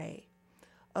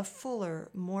a fuller,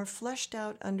 more fleshed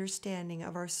out understanding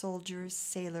of our soldiers,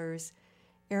 sailors,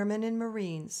 airmen, and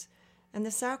Marines, and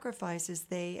the sacrifices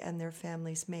they and their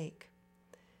families make.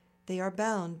 They are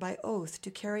bound by oath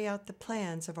to carry out the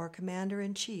plans of our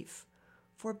Commander-in-Chief,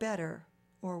 for better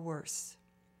or worse.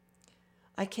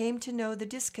 I came to know the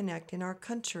disconnect in our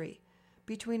country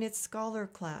between its scholar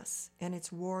class and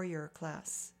its warrior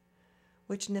class,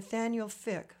 which Nathaniel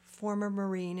Fick, former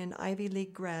Marine and Ivy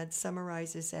League grad,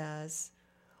 summarizes as,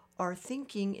 "Our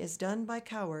thinking is done by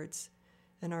cowards,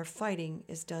 and our fighting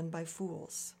is done by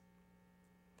fools."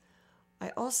 I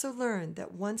also learned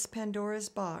that once Pandora's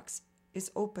box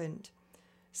is opened,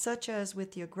 such as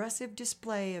with the aggressive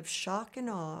display of shock and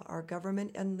awe our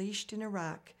government unleashed in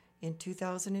Iraq in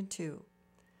 2002,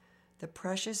 the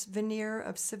precious veneer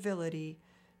of civility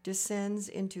descends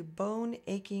into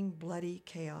bone-aching, bloody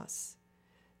chaos.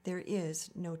 There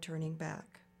is no turning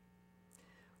back.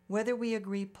 Whether we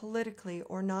agree politically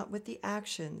or not with the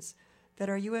actions that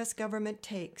our U.S. government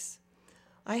takes,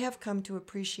 I have come to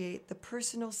appreciate the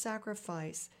personal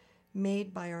sacrifice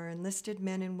made by our enlisted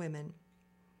men and women.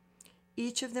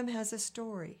 Each of them has a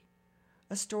story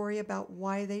about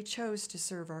why they chose to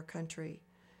serve our country,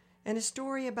 and a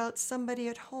story about somebody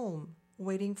at home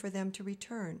waiting for them to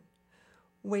return,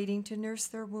 waiting to nurse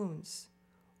their wounds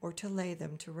or to lay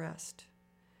them to rest.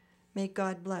 May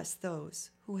God bless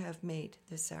those who have made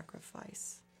this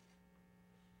sacrifice.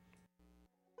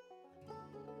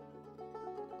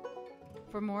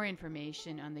 For more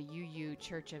information on the UU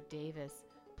Church of Davis,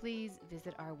 please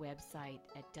visit our website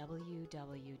at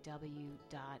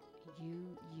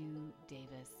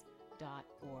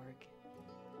www.uudavis.org.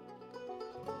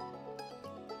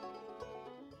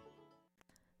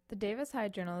 The Davis High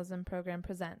Journalism Program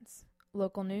presents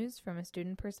local news from a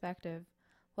student perspective.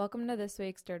 Welcome to this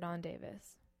week's Dirt on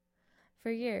Davis.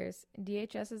 For years,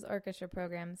 DHS's orchestra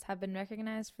programs have been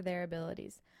recognized for their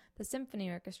abilities. The Symphony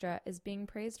Orchestra is being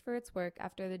praised for its work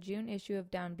after the June issue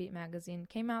of Downbeat magazine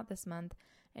came out this month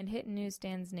and hit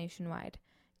newsstands nationwide.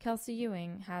 Kelsey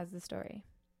Ewing has the story.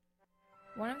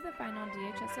 One of the final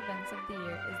DHS events of the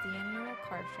year is the annual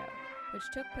Car Show, which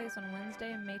took place on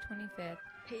Wednesday, May 25th,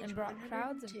 and brought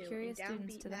crowds of curious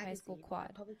students to the high school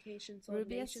quad.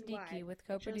 Rubia Siddiqui with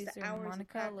co-producer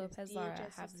Monica Lopez-Lara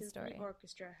have the story.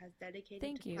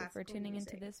 Thank you for tuning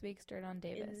into this week's Dirt on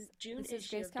Davis. This is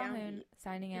Grace Calhoun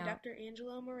signing out. Conductor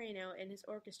Angelo Moreno and his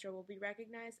orchestra will be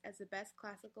recognized as the best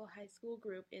classical high school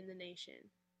group in the nation.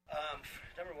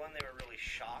 Number one, they were really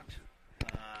shocked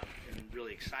and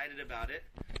really excited about it,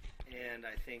 and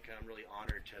I think I'm really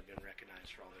honored to have been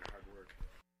recognized for all their hard work.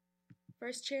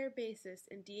 First chair bassist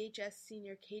and DHS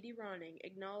senior Katie Ronning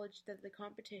acknowledged that the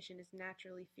competition is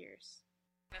naturally fierce.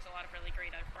 There's a lot of really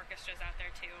great orchestras out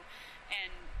there too,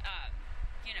 and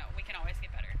we can always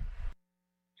get better.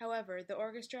 However, the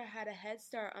orchestra had a head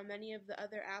start on many of the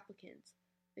other applicants.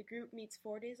 The group meets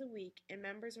 4 days a week, and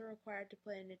members are required to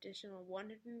play an additional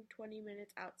 120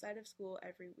 minutes outside of school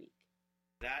every week.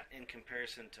 That, in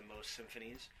comparison to most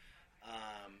symphonies,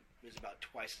 is about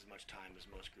twice as much time as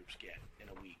most groups get in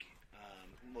a week.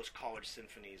 Most college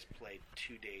symphonies play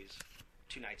 2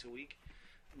 nights a week.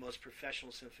 Most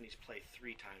professional symphonies play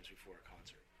 3 times before a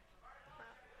concert.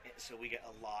 So we get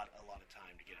a lot of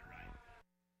time to get it right.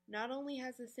 Not only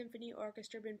has the symphony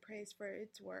orchestra been praised for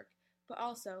its work, but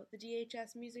also the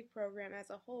DHS music program as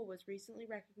a whole was recently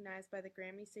recognized by the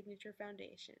Grammy Signature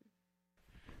Foundation.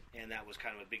 And that was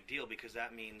kind of a big deal because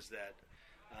that means that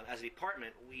as a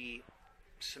department, we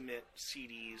submit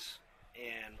CDs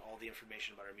and all the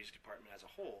information about our music department as a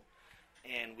whole,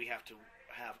 and we have to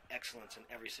have excellence in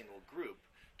every single group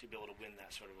to be able to win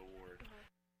that sort of award.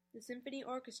 The Symphony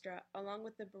Orchestra, along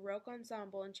with the Baroque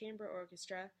Ensemble and Chamber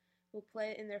Orchestra, will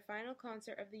play in their final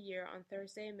concert of the year on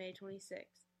Thursday, May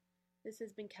 26th. This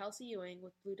has been Kelsey Ewing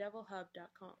with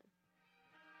BlueDevilHub.com.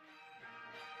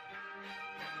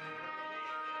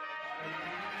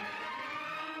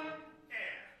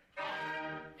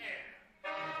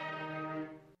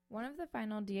 One of the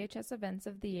final DHS events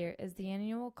of the year is the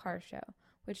annual Car Show,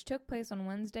 which took place on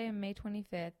Wednesday, May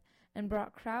 25th, and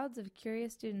brought crowds of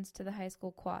curious students to the high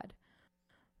school quad.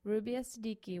 Rubia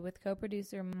Siddiqui with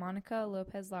co-producer Monica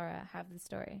Lopez-Lara have the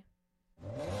story.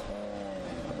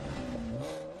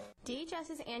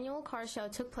 DHS's annual car show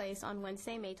took place on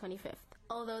Wednesday, May 25th.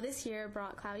 Although this year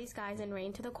brought cloudy skies and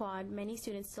rain to the quad, many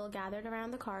students still gathered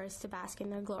around the cars to bask in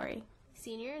their glory.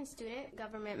 Senior and student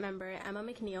government member Emma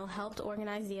McNeil helped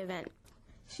organize the event.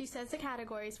 She says the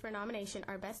categories for nomination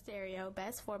are Best Stereo,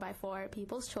 Best 4x4,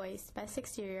 People's Choice, Best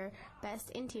Exterior, Best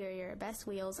Interior, Best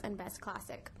Wheels, and Best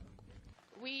Classic.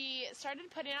 We started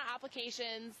putting out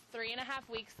applications 3.5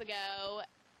 weeks ago,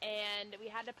 and we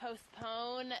had to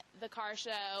postpone the car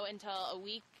show until a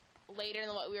week later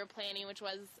than what we were planning, which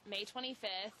was May 25th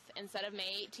instead of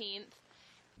May 18th.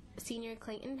 Senior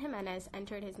Clayton Jimenez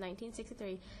entered his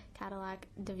 1963 Cadillac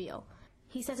DeVille.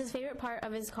 He says his favorite part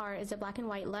of his car is the black and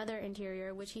white leather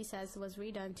interior, which he says was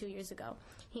redone 2 years ago.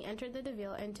 He entered the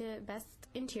DeVille into Best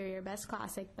Interior, Best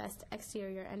Classic, Best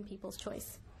Exterior, and People's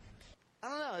Choice. I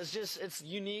don't know. It's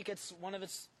unique. It's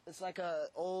like a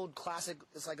old classic.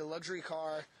 It's like a luxury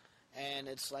car, and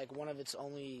it's like one of the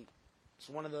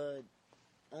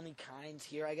only kinds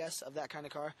here, I guess, of that kind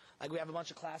of car. Like, we have a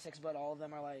bunch of classics, but all of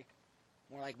them are like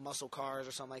more like muscle cars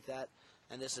or something like that.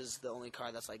 And this is the only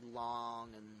car that's like long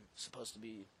and supposed to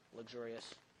be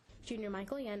luxurious. Junior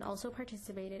Michael Yen also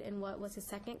participated in what was his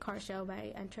second car show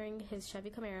by entering his Chevy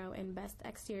Camaro in Best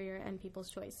Exterior and People's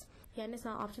Choice. Yen is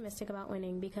not optimistic about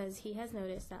winning because he has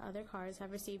noticed that other cars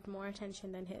have received more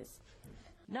attention than his.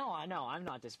 No, I'm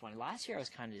not disappointed. Last year I was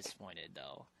kind of disappointed,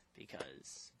 though,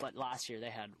 but last year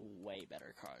they had way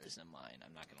better cars than mine,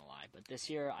 I'm not going to lie. But this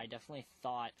year I definitely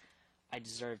thought I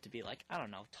deserved to be, like, I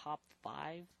don't know, top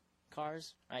 5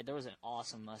 cars. Right? There was an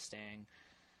awesome Mustang.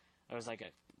 There was, like, a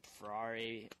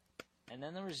Ferrari. And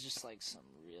then there was just, like, some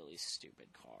really stupid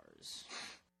cars.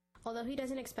 Although he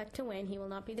doesn't expect to win, he will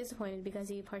not be disappointed because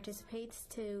he participates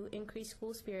to increase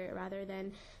school spirit rather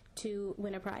than to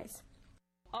win a prize.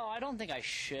 Oh, I don't think I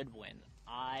should win.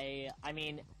 I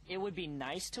mean, it would be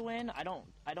nice to win. I don't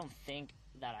think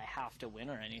that I have to win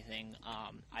or anything.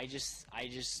 I just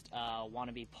want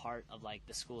to be part of, like,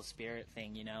 the school spirit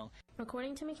thing, you know.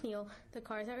 According to McNeil, the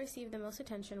cars that received the most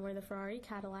attention were the Ferrari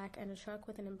Cadillac and a truck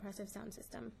with an impressive sound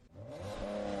system.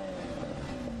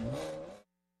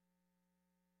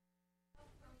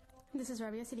 This is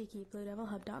Rabia Siddiqui,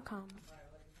 BlueDevilHub.com.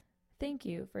 Thank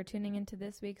you for tuning into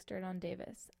this week's Dirt on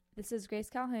Davis. This is Grace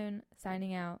Calhoun,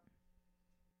 signing out.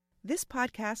 This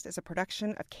podcast is a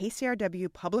production of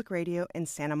KCRW Public Radio in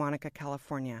Santa Monica,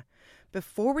 California.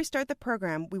 Before we start the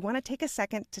program, we want to take a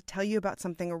second to tell you about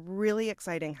something really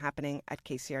exciting happening at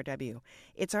KCRW.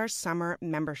 It's our summer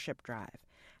membership drive.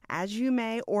 As you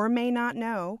may or may not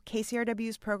know,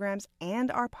 KCRW's programs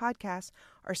and our podcasts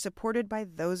are supported by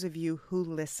those of you who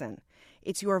listen.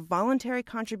 It's your voluntary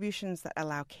contributions that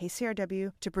allow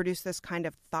KCRW to produce this kind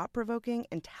of thought-provoking,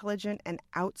 intelligent, and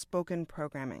outspoken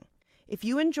programming. If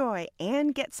you enjoy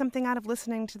and get something out of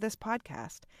listening to this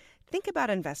podcast, think about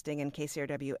investing in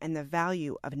KCRW and the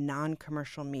value of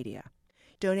non-commercial media.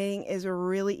 Donating is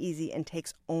really easy and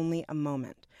takes only a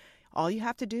moment. All you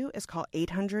have to do is call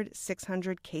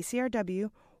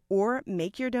 800-600-KCRW or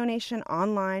make your donation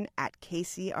online at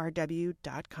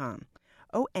kcrw.com.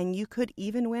 Oh, and you could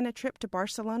even win a trip to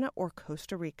Barcelona or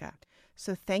Costa Rica.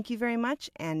 So thank you very much,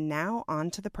 and now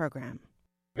on to the program.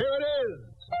 Here it is!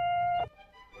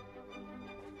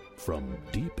 From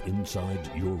deep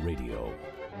inside your radio.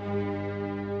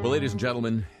 Well, ladies and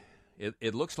gentlemen,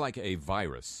 it looks like a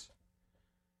virus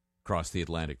crossed the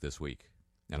Atlantic this week.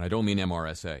 And I don't mean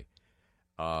MRSA.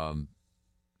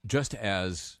 Just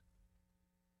a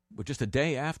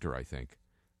day after, I think,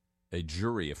 a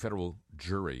federal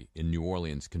jury in New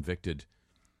Orleans convicted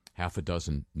half a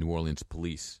dozen New Orleans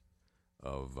police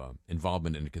of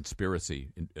involvement in a conspiracy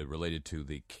related to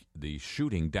the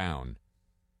shooting down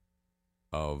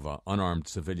of unarmed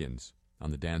civilians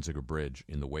on the Danziger Bridge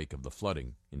in the wake of the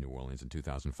flooding in New Orleans in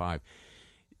 2005.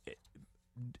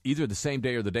 Either the same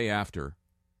day or the day after,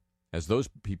 as those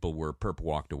people were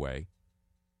perp-walked away,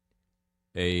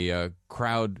 a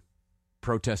crowd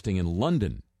protesting in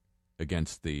London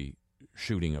against the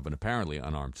shooting of an apparently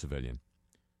unarmed civilian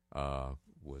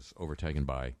was overtaken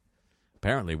by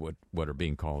apparently what are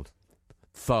being called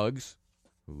thugs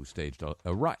who staged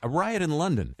a riot in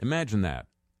London. Imagine that.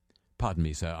 Pardon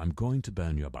me, sir, I'm going to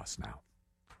burn your bus now.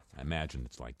 I imagine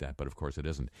it's like that, but of course it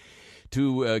isn't.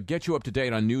 To get you up to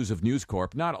date on news of News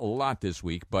Corp, not a lot this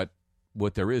week, but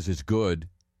what there is good.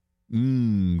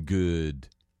 Good.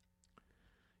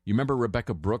 You remember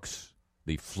Rebecca Brooks,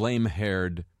 the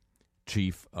flame-haired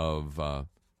chief of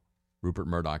Rupert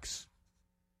Murdoch's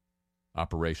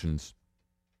operations,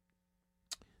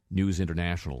 News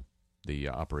International, the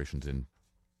operations in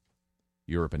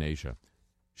Europe and Asia.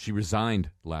 She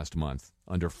resigned last month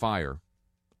under fire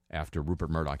after Rupert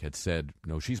Murdoch had said,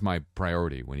 no, she's my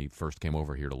priority when he first came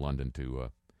over here to London to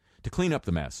clean up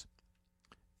the mess.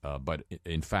 But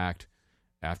in fact,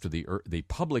 after the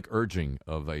public urging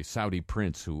of a Saudi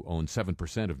prince who owns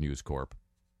 7% of News Corp,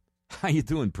 how you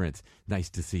doing, Prince? Nice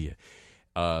to see you.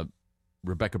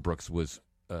 Rebecca Brooks was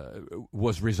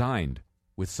resigned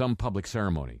with some public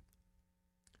ceremony.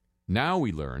 Now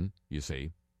we learn, you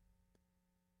see,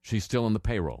 she's still on the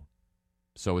payroll.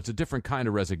 So it's a different kind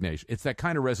of resignation. It's that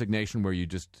kind of resignation where you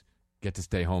just get to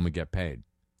stay home and get paid.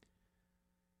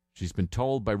 She's been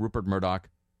told by Rupert Murdoch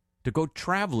to go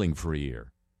traveling for a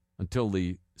year until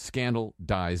the scandal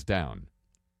dies down.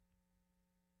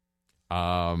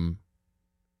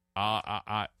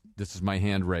 This is my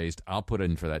hand raised. I'll put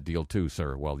in for that deal too,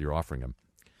 sir, while you're offering him.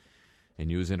 A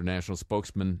News International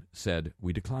spokesman said,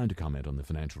 "We decline to comment on the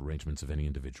financial arrangements of any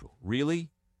individual." Really?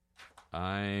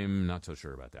 I'm not so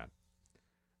sure about that.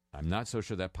 I'm not so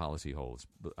sure that policy holds.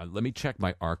 Let me check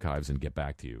my archives and get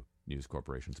back to you, News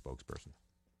Corporation spokesperson.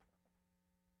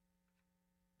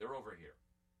 They're over here.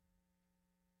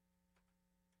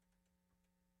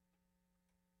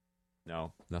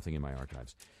 No, nothing in my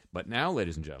archives. But now,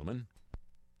 ladies and gentlemen...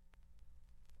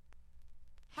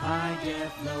 High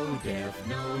def, low def,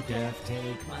 no def,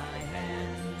 take my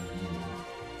hand.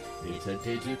 It's a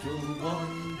digital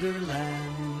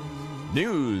wonderland.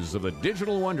 News of the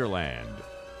digital wonderland.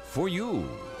 For you.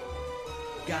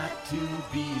 Got to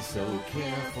be so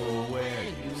careful where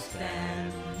you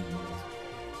stand.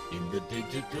 In the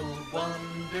digital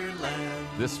wonderland.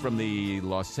 This from the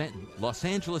Los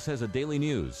Angeles has a Daily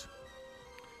News.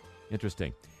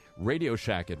 Interesting. Radio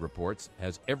Shack, it reports,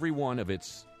 has every one of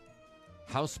its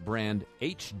house brand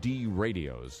HD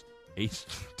radios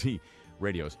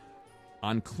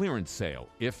on clearance sale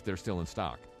if they're still in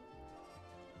stock.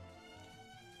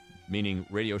 Meaning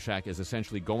Radio Shack is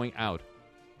essentially going out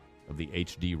of the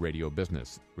HD radio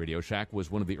business. Radio Shack was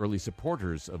one of the early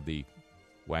supporters of the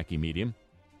wacky medium.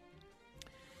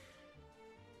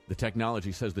 The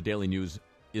technology, says the Daily News,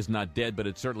 is not dead, but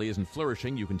it certainly isn't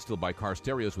flourishing. You can still buy car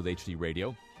stereos with HD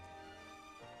radio.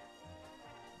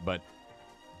 But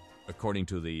according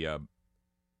to the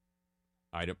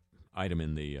item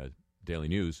in the Daily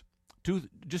News,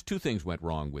 just two things went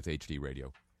wrong with HD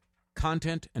radio.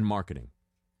 Content and marketing.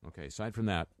 Okay, aside from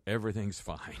that, everything's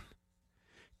fine.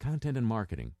 Content and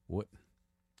marketing. What?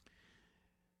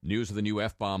 News of the new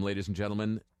F-bomb, ladies and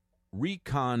gentlemen.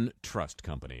 Recon Trust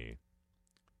Company.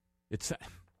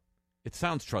 It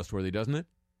sounds trustworthy, doesn't it?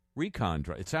 Recon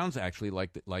Trust. It sounds actually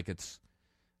like it's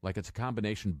a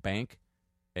combination bank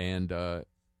and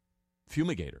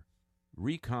fumigator.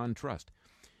 Recon Trust.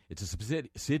 It's a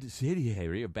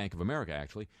subsidiary of Bank of America,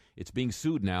 actually. It's being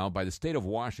sued now by the state of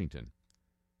Washington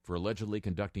for allegedly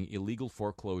conducting illegal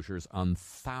foreclosures on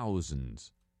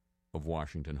thousands of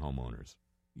Washington homeowners.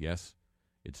 Yes,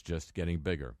 it's just getting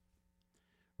bigger.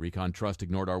 Recon Trust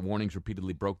ignored our warnings,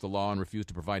 repeatedly broke the law, and refused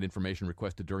to provide information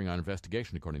requested during our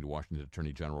investigation, according to Washington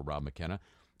Attorney General Rob McKenna.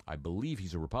 I believe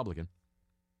he's a Republican.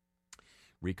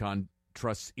 Recon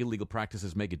Trust's illegal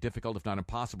practices make it difficult, if not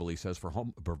impossible, he says,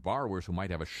 for borrowers who might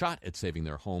have a shot at saving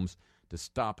their homes to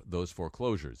stop those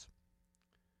foreclosures.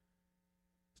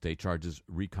 State charges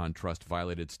Recon Trust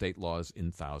violated state laws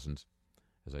in thousands,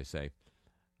 as I say.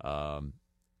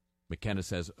 McKenna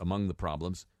says among the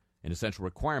problems, an essential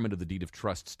requirement of the Deed of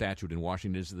Trust statute in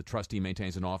Washington is that the trustee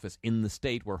maintains an office in the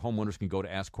state where homeowners can go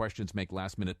to ask questions, make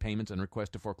last-minute payments, and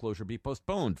request a foreclosure be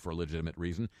postponed for a legitimate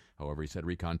reason. However, he said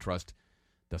Recon Trust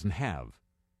doesn't have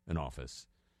an office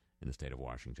in the state of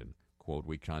Washington. Quote,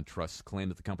 Recon Trust's claim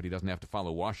that the company doesn't have to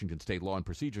follow Washington state law and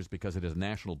procedures because it is a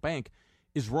national bank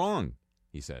is wrong,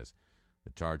 he says.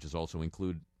 The charges also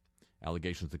include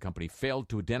allegations the company failed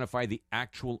to identify the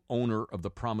actual owner of the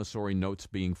promissory notes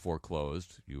being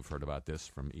foreclosed. You've heard about this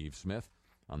from Eve Smith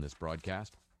on this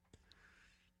broadcast.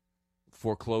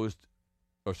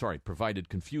 Provided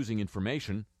confusing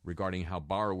information regarding how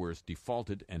borrowers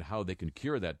defaulted and how they can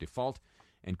cure that default,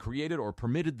 and created or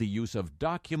permitted the use of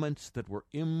documents that were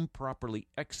improperly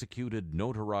executed,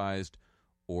 notarized,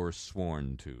 or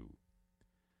sworn to.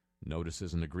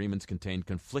 Notices and agreements contained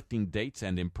conflicting dates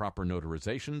and improper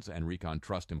notarizations, and Recon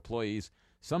Trust employees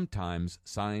sometimes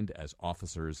signed as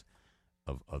officers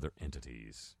of other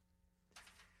entities.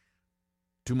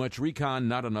 Too much Recon,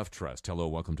 not enough trust. Hello,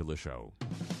 welcome to the show.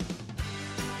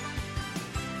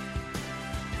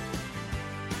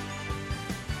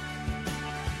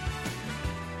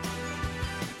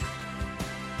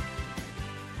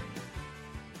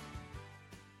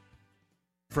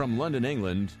 From London,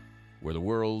 England, where the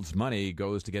world's money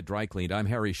goes to get dry cleaned, I'm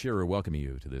Harry Shearer welcoming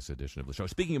you to this edition of the show.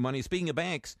 Speaking of money, speaking of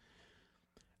banks,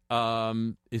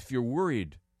 if you're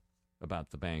worried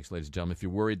about the banks, ladies and gentlemen, if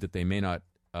you're worried that they may not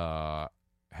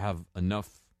have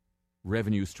enough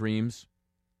revenue streams,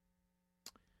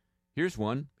 here's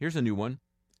one. Here's a new one.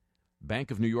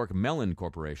 Bank of New York Mellon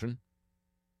Corporation.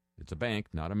 It's a bank,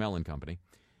 not a melon company.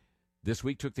 This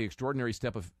week took the extraordinary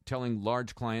step of telling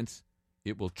large clients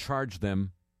it will charge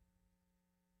them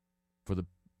for the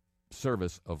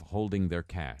service of holding their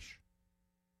cash.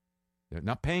 They're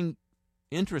not paying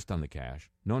interest on the cash.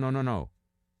 No.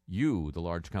 You, the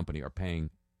large company, are paying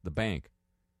the bank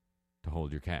to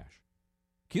hold your cash.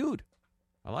 Cute.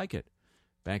 I like it.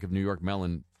 Bank of New York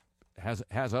Mellon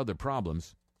has other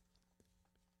problems,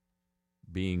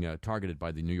 being targeted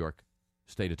by the New York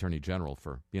State Attorney General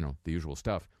for, the usual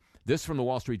stuff. This from the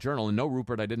Wall Street Journal, and no,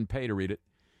 Rupert, I didn't pay to read it.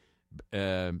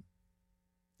 The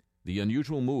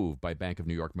unusual move by Bank of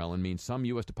New York Mellon means some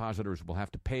U.S. depositors will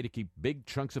have to pay to keep big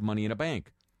chunks of money in a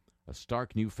bank. A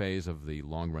stark new phase of the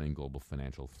long-running global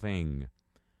financial thing.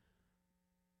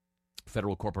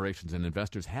 Federal corporations and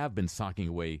investors have been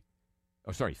fearful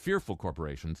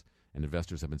corporations and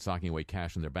investors have been socking away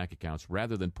cash in their bank accounts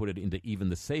rather than put it into even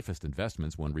the safest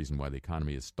investments, one reason why the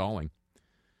economy is stalling.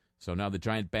 So now the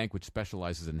giant bank, which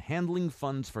specializes in handling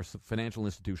funds for financial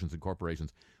institutions and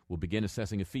corporations, will begin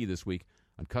assessing a fee this week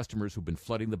on customers who've been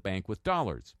flooding the bank with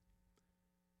dollars.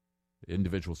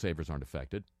 Individual savers aren't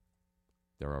affected.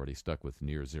 They're already stuck with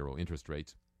near zero interest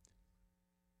rates.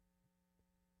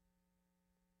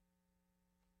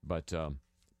 But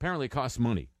apparently it costs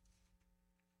money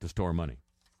to store money.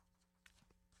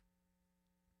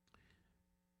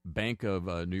 Bank of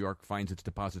New York finds its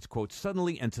deposits, quote,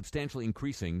 suddenly and substantially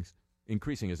increasing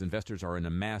as investors are in a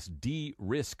mass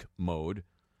de-risk mode.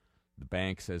 The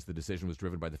bank says the decision was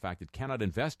driven by the fact it cannot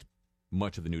invest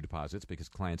much of the new deposits because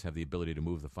clients have the ability to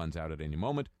move the funds out at any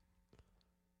moment.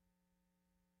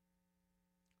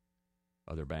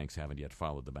 Other banks haven't yet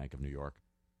followed the Bank of New York,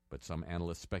 but some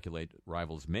analysts speculate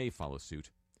rivals may follow suit.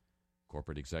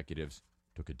 Corporate executives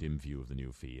took a dim view of the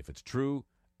new fee. If it's true,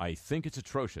 I think it's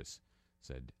atrocious,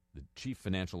 said the chief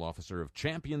financial officer of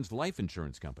Champions Life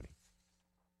Insurance Company.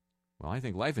 Well, I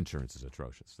think life insurance is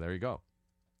atrocious. There you go.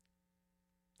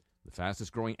 The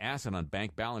fastest growing asset on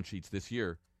bank balance sheets this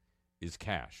year is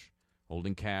cash.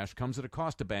 Holding cash comes at a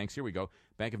cost to banks. Here we go.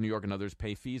 Bank of New York and others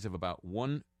pay fees of about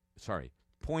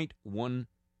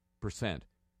 0.1%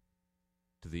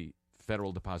 to the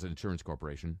Federal Deposit Insurance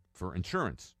Corporation for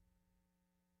insurance.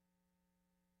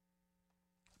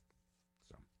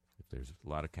 So, if there's a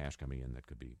lot of cash coming in, that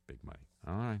could be big money.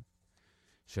 All right.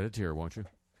 Shed a tear, won't you?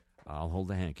 I'll hold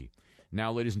the hanky.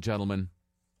 Now, ladies and gentlemen,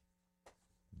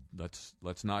 let's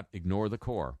not ignore the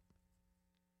Corps.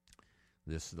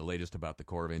 This is the latest about the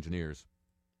Corps of Engineers.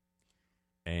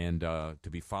 And to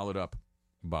be followed up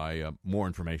by more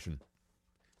information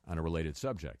on a related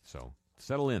subject. So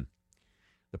settle in.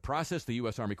 The process the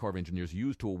U.S. Army Corps of Engineers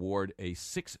used to award a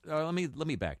let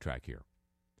me backtrack here.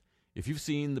 If you've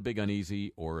seen The Big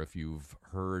Uneasy or if you've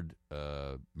heard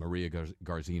Maria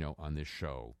Garzino on this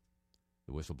show,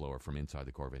 the whistleblower from inside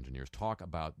the Corps of Engineers, talk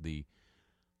about the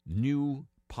new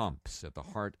pumps at the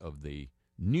heart of the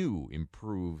new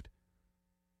improved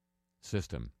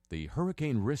system, the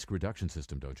Hurricane Risk Reduction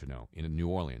System, don't you know, in New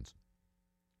Orleans.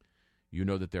 You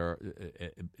know that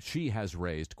she has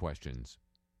raised questions,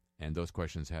 and those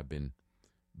questions have been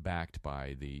backed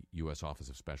by the U.S. Office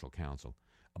of Special Counsel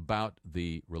about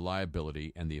the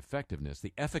reliability and the effectiveness,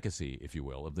 the efficacy, if you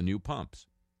will, of the new pumps,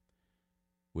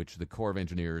 which the Corps of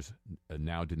Engineers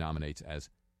now denominates as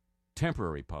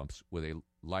temporary pumps with a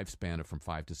lifespan of from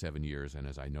 5 to 7 years. And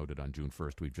as I noted on June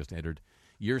 1st, we've just entered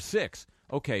year 6.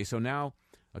 Okay, so now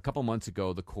a couple months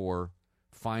ago, the Corps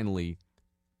finally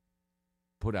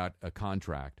put out a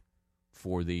contract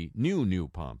for the new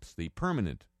pumps, the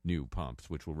permanent new pumps,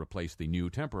 which will replace the new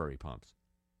temporary pumps.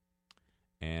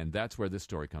 And that's where this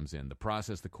story comes in. The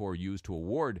process the Corps used to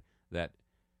award that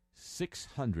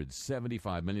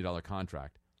 $675 million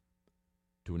contract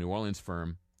to a New Orleans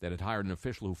firm that had hired an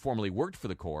official who formerly worked for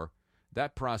the Corps,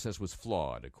 that process was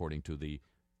flawed, according to the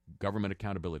Government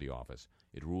Accountability Office.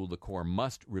 It ruled the Corps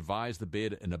must revise the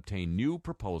bid and obtain new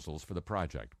proposals for the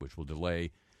project, which will delay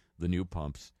the new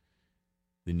pumps,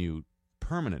 the new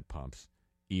permanent pumps,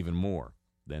 even more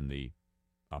than the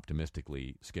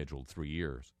optimistically scheduled 3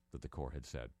 years that the Corps had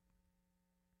said.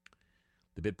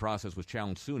 The bid process was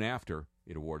challenged soon after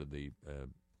it awarded the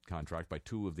contract by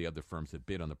 2 of the other firms that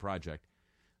bid on the project.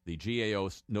 The GAO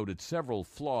noted several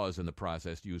flaws in the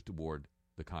process used to award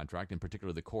the contract. In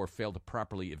particular, the Corps failed to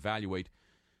properly evaluate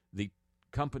the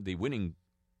winning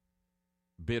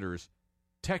bidder's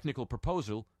technical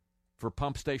proposal for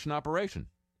pump station operation.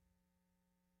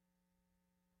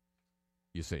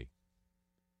 You see,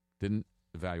 didn't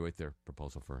evaluate their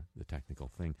proposal for the technical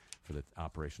thing, for the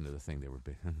operation of the thing they were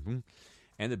bidding.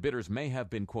 And the bidders may have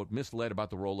been, quote, misled about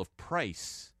the role of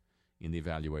price in the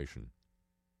evaluation.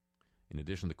 In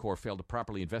addition, the Corps failed to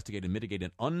properly investigate and mitigate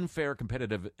an unfair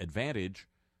competitive advantage,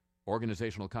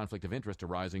 organizational conflict of interest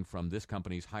arising from this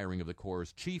company's hiring of the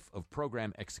Corps' Chief of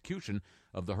Program Execution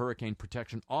of the Hurricane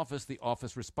Protection Office, the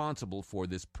office responsible for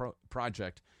this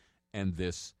project and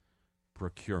this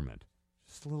procurement.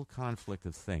 Just a little conflict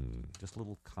of thing. Just a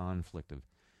little conflict of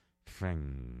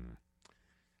thing.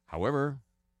 However,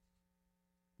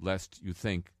 lest you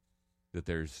think that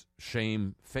there's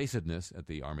shamefacedness at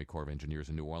the Army Corps of Engineers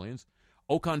in New Orleans,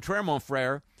 au contraire, mon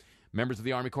frère, members of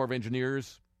the Army Corps of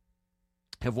Engineers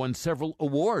have won several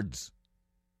awards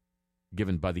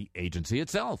given by the agency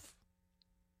itself.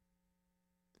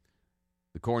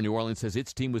 The Corps in New Orleans says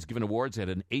its team was given awards at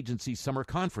an agency summer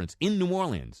conference in New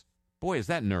Orleans. Boy, is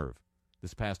that nerve.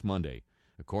 This past Monday,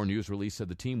 a Corps news release said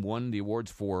the team won the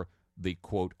awards for the,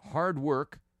 quote, hard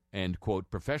work and, quote,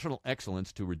 professional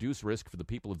excellence to reduce risk for the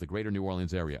people of the greater New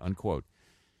Orleans area, unquote.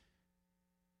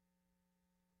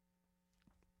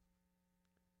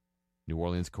 New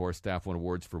Orleans Corps staff won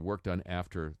awards for work done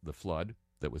after the flood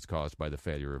that was caused by the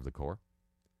failure of the Corps.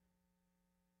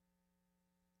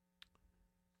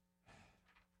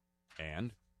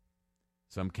 And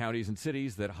some counties and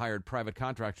cities that hired private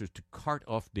contractors to cart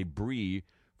off debris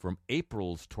from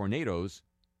April's tornadoes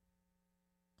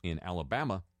in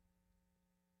Alabama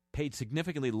paid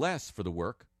significantly less for the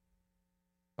work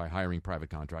by hiring private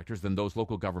contractors than those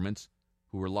local governments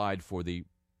who relied for the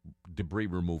debris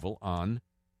removal on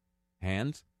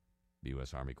hands, the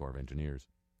U.S. Army Corps of Engineers.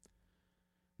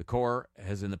 The Corps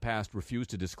has in the past refused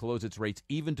to disclose its rates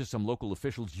even to some local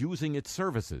officials using its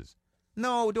services.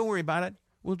 No, don't worry about it.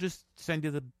 We'll just send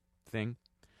you the thing.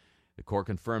 The Corps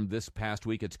confirmed this past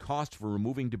week its cost for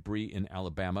removing debris in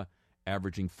Alabama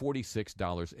averaging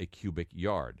 $46 a cubic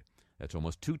yard. That's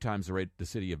almost 2 times the rate the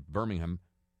city of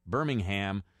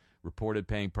Birmingham reported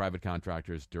paying private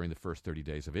contractors during the first 30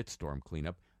 days of its storm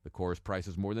cleanup. The Corps' price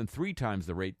is more than 3 times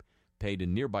the rate paid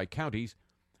in nearby counties,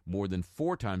 more than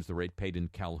 4 times the rate paid in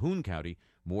Calhoun County,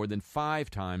 more than 5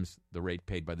 times the rate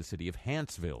paid by the city of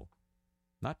Hanceville.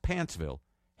 Not Pantsville,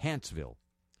 Hanceville.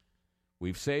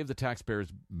 We've saved the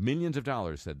taxpayers millions of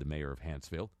dollars, said the mayor of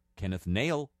Hanceville, Kenneth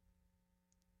Nail.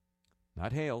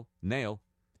 Not Hale, Nail,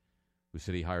 whose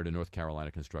city hired a North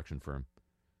Carolina construction firm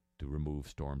to remove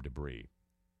storm debris.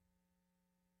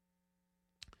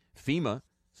 FEMA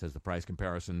says the price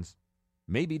comparisons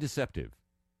may be deceptive.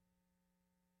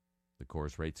 The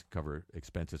Corps' rates cover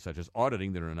expenses such as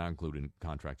auditing that are not included in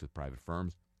contracts with private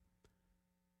firms.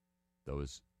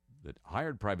 Those that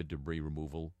hired private debris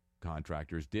removal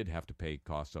contractors did have to pay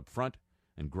costs up front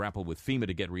and grapple with FEMA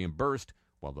to get reimbursed,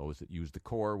 while those that use the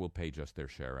Corps will pay just their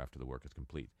share after the work is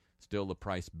complete. Still, the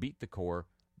price beat the Corps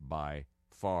by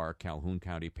far. Calhoun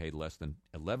County paid less than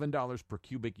 $11 per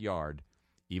cubic yard,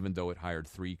 even though it hired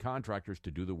 3 contractors to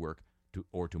do the work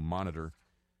to monitor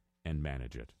and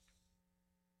manage it.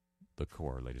 The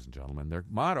Corps, ladies and gentlemen, their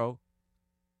motto,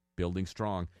 building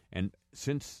strong. And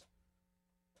since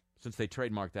they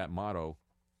trademarked that motto,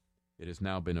 it has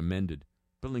now been amended,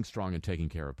 building strong and taking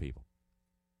care of people,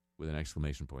 with an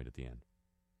exclamation point at the end.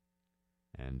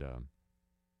 And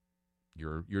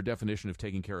your definition of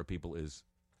taking care of people is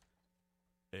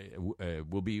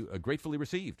will be gratefully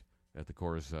received at the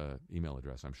Corps' email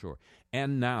address, I'm sure.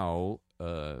 And now,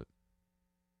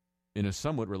 in a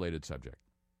somewhat related subject,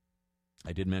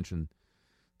 I did mention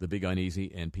the Big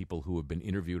Uneasy and people who have been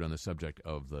interviewed on the subject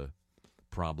of the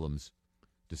problems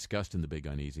discussed in the Big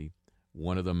Uneasy.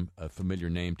 One of them, a familiar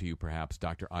name to you perhaps,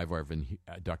 Dr. Ivor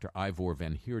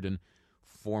Van Heerden,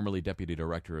 formerly Deputy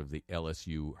Director of the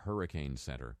LSU Hurricane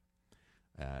Center.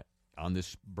 On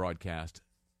this broadcast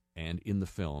and in the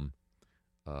film,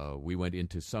 we went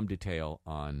into some detail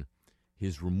on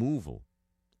his removal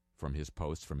from his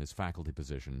posts, from his faculty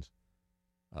positions,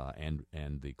 and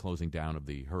the closing down of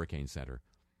the Hurricane Center,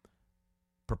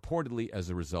 purportedly as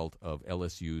a result of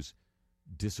LSU's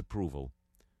disapproval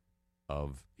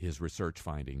of his research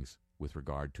findings with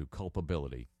regard to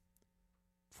culpability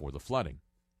for the flooding,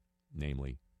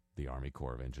 namely the Army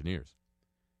Corps of Engineers.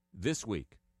 This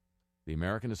week, the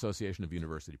American Association of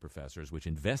University Professors, which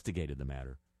investigated the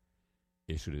matter,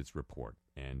 issued its report,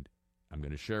 and I'm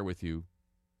going to share with you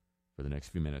for the next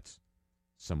few minutes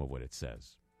some of what it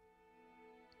says.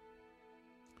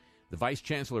 The Vice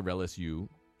Chancellor of LSU,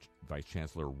 Vice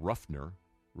Chancellor Ruffner,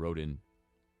 wrote in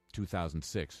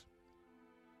 2006,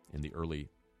 in the early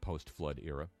post-flood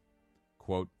era,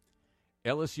 quote,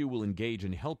 LSU will engage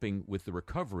in helping with the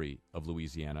recovery of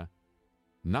Louisiana,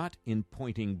 not in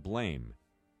pointing blame.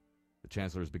 The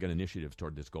Chancellor has begun initiatives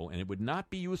toward this goal, and it would not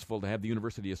be useful to have the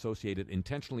university associated,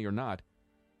 intentionally or not,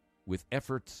 with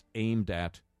efforts aimed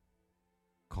at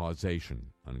causation,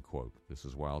 unquote. This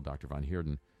is while Dr. Van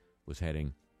Heerden was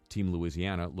heading Team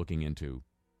Louisiana, looking into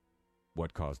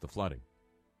what caused the flooding.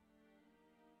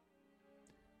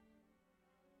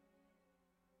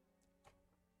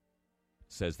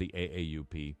 Says the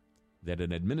AAUP, that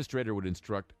an administrator would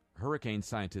instruct hurricane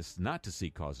scientists not to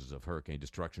seek causes of hurricane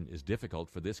destruction is difficult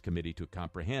for this committee to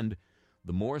comprehend,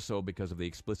 the more so because of the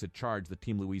explicit charge that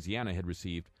Team Louisiana had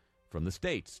received from the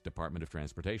state's Department of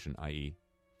Transportation, i.e.,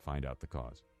 find out the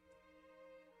cause.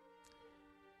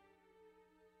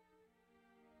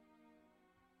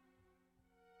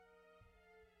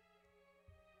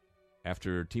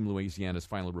 After Team Louisiana's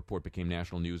final report became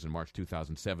national news in March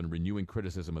 2007, renewing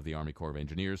criticism of the Army Corps of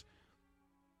Engineers,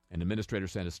 an administrator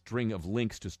sent a string of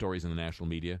links to stories in the national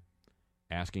media,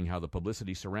 asking how the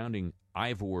publicity surrounding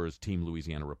Ivor's Team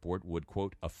Louisiana report would,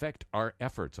 quote, affect our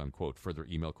efforts, unquote. Further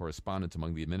email correspondence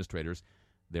among the administrators,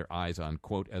 their eyes on,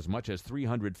 quote, as much as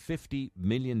 $350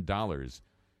 million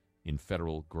in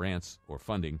federal grants or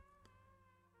funding,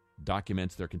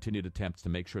 documents their continued attempts to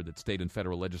make sure that state and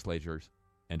federal legislatures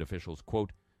and officials,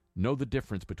 quote, know the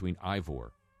difference between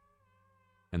Ivor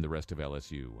and the rest of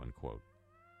LSU, unquote.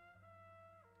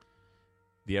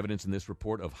 The evidence in this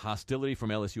report of hostility from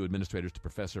LSU administrators to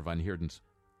Professor Van Heerden's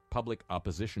public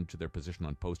opposition to their position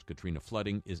on post-Katrina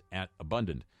flooding is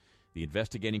abundant. The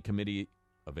investigating committee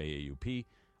of AAUP,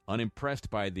 unimpressed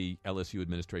by the LSU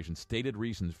administration's stated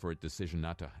reasons for its decision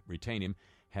not to retain him,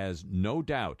 has no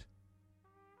doubt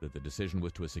that the decision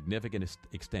was to a significant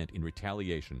extent in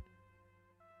retaliation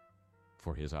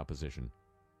for his opposition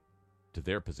to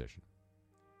their position.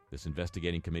 This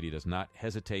investigating committee does not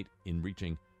hesitate in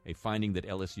reaching a finding that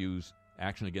LSU's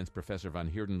action against Professor Van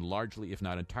Heerden, largely if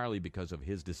not entirely because of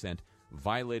his dissent,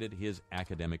 violated his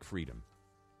academic freedom.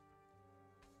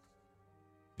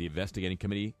 The investigating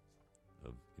committee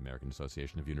of the American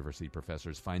Association of University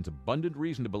Professors finds abundant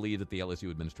reason to believe that the LSU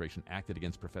administration acted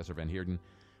against Professor Van Heerden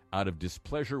out of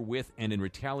displeasure with and in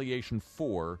retaliation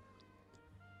for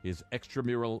his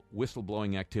extramural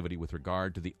whistleblowing activity with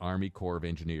regard to the Army Corps of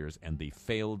Engineers and the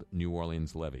failed New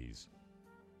Orleans levees.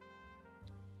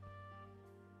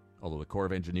 Although the Corps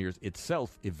of Engineers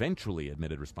itself eventually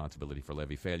admitted responsibility for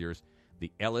levee failures,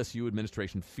 the LSU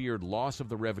administration feared loss of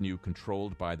the revenue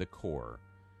controlled by the Corps.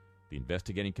 The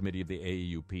investigating committee of the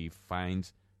AAUP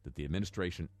finds that the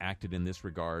administration acted in this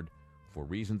regard for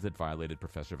reasons that violated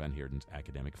Professor Van Heerden's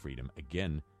academic freedom.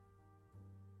 Again,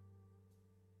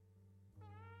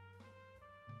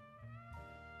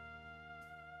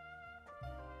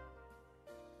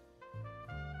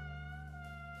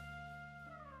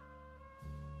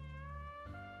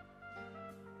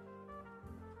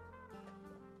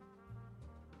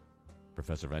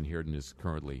 Professor Van Heerden is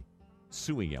currently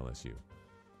suing LSU.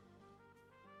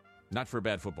 Not for a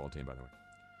bad football team, by the way.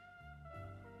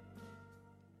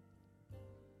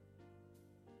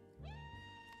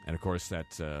 And of course, that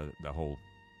the whole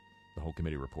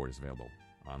committee report is available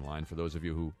online for those of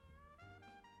you who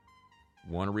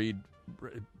want to read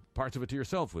parts of it to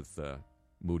yourself with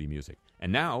moody music.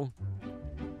 And now,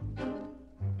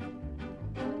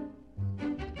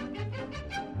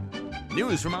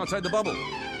 news from outside the bubble.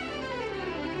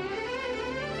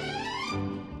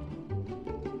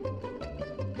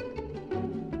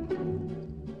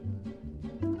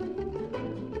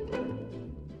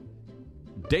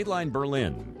 Dateline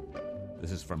Berlin.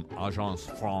 This is from Agence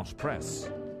France-Presse.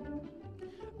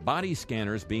 Body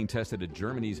scanners being tested at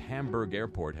Germany's Hamburg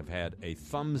airport have had a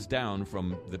thumbs down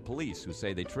from the police, who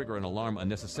say they trigger an alarm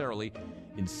unnecessarily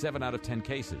in 7 out of 10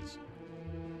 cases.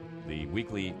 The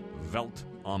weekly Welt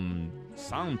am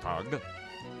Sonntag,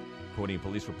 quoting a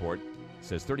police report,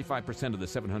 says 35% of the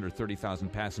 730,000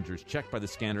 passengers checked by the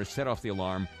scanners set off the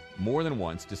alarm more than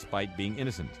once, despite being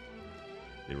innocent.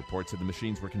 The report said the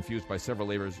machines were confused by several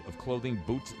layers of clothing,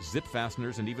 boots, zip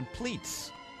fasteners, and even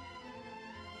pleats.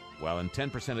 While in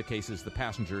 10% of cases, the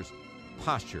passengers'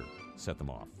 posture set them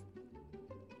off.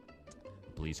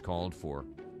 The police called for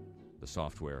the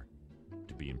software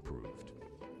to be improved.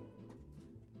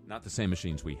 Not the same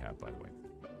machines we have, by the way.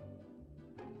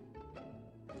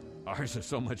 Ours are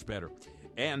so much better.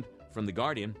 And from The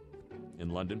Guardian in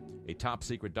London, a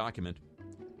top-secret document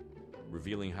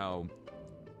revealing how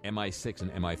MI6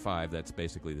 and MI5, that's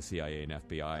basically the CIA and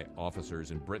FBI officers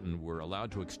in Britain, were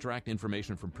allowed to extract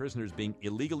information from prisoners being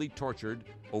illegally tortured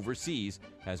overseas,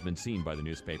 has been seen by the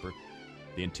newspaper.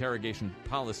 The interrogation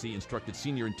policy instructed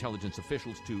senior intelligence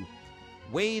officials to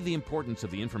weigh the importance of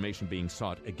the information being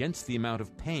sought against the amount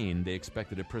of pain they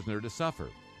expected a prisoner to suffer.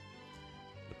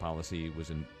 The policy was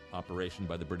in operation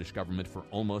by the British government for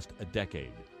almost a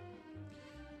decade.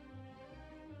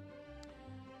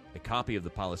 A copy of the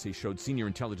policy showed senior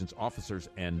intelligence officers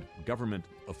and government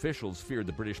officials feared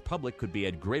the British public could be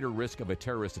at greater risk of a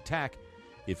terrorist attack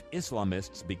if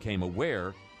Islamists became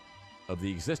aware of the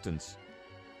existence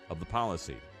of the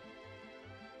policy.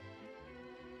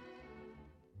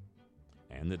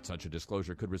 and that such a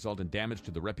disclosure could result in damage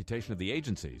to the reputation of the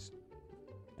agencies,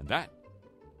 and that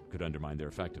could undermine their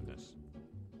effectiveness.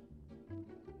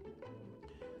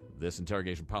 This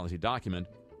interrogation policy document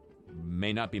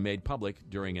may not be made public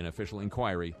during an official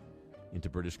inquiry into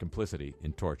British complicity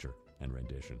in torture and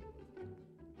rendition.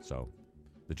 So,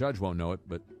 the judge won't know it,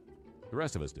 but the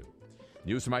rest of us do.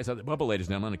 News from Outside the Bubble, ladies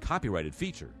and gentlemen, a copyrighted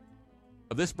feature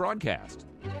of this broadcast.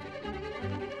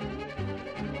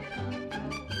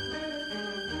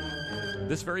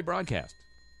 This very broadcast.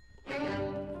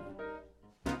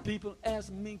 People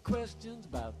ask me questions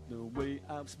about the way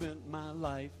I've spent my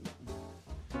life.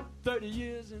 30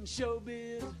 years in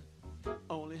showbiz,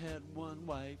 only had one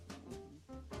wife.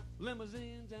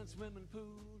 Limousines and swimming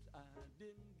pools, I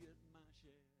didn't get my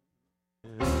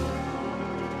share.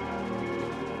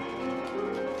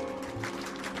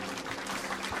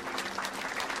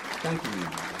 Thank you.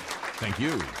 Thank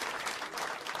you.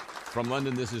 From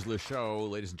London, this is Le Show.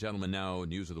 Ladies and gentlemen, now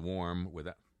news of the warm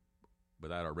without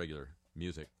our regular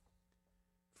music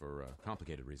for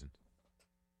complicated reasons.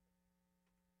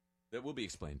 That will be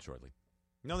explained shortly.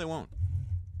 No, they won't.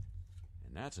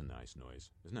 And that's a nice noise,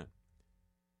 isn't it?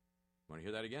 Want to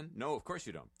hear that again? No, of course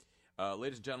you don't.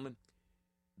 Ladies and gentlemen,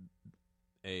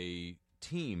 a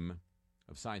team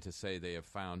of scientists say they have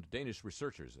found, Danish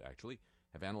researchers actually,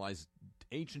 have analyzed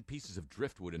ancient pieces of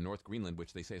driftwood in North Greenland,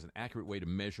 which they say is an accurate way to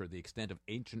measure the extent of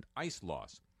ancient ice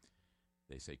loss.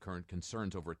 They say current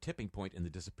concerns over a tipping point in the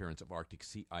disappearance of Arctic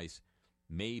sea ice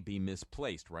may be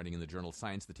misplaced. Writing in the journal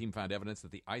Science, the team found evidence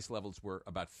that the ice levels were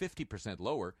about 50%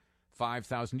 lower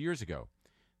 5,000 years ago.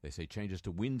 They say changes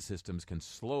to wind systems can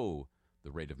slow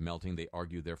the rate of melting. They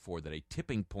argue, therefore, that a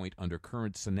tipping point under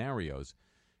current scenarios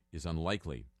is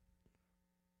unlikely.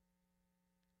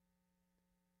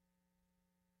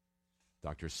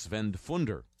 Dr. Svend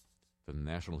Funder from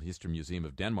the National History Museum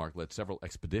of Denmark led several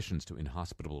expeditions to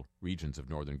inhospitable regions of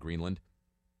northern Greenland.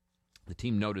 The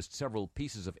team noticed several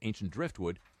pieces of ancient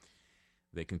driftwood.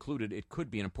 They concluded it could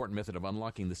be an important method of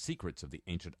unlocking the secrets of the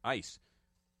ancient ice.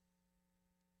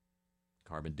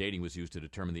 Carbon dating was used to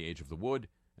determine the age of the wood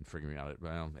and figuring out it.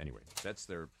 Well, anyway, that's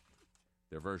their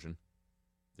version,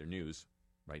 their news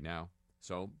right now.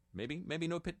 So maybe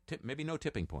no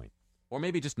tipping point, or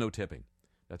maybe just no tipping.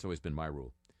 That's always been my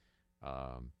rule,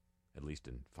 at least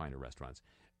in finer restaurants.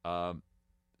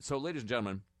 So, ladies and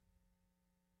gentlemen,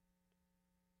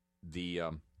 the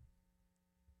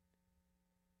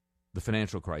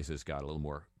financial crisis got a little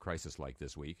more crisis-like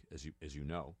this week, as you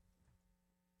know,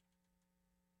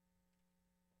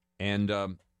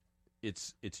 and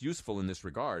it's useful in this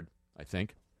regard, I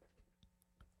think,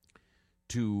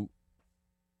 to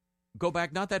go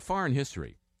back not that far in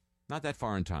history, not that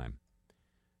far in time,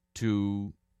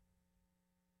 to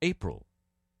April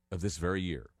of this very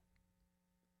year.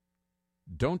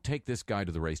 Don't take this guy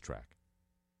to the racetrack.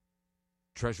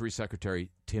 Treasury Secretary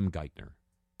Tim Geithner.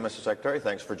 Mr. Secretary,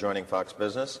 thanks for joining Fox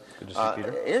Business. Good to see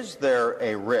Peter. Is there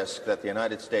a risk that the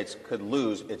United States could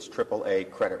lose its AAA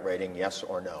credit rating, yes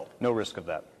or no? No risk of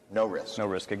that. No risk. No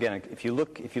risk. Again, if you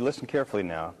listen carefully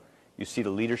now, you see the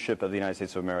leadership of the United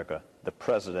States of America, the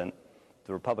President,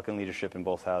 the Republican leadership in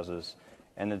both houses,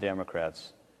 and the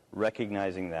Democrats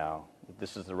recognizing now that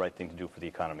this is the right thing to do for the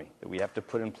economy, that we have to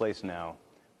put in place now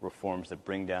reforms that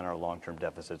bring down our long-term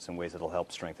deficits in ways that will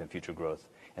help strengthen future growth.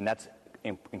 And that's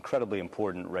incredibly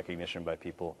important recognition by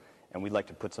people, and we'd like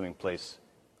to put something in place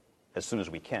as soon as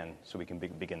we can so we can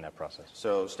begin that process.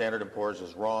 So Standard & Poor's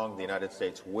is wrong. The United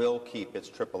States will keep its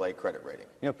AAA credit rating.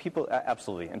 You know, people,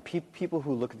 absolutely. And people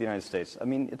who look at the United States, I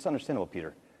mean, it's understandable,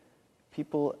 Peter.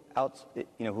 People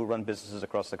who run businesses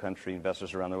across the country,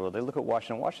 investors around the world, they look at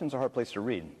Washington. Washington's a hard place to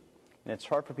read. And it's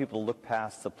hard for people to look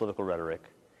past the political rhetoric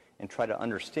and try to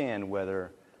understand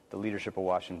whether the leadership of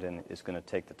Washington is going to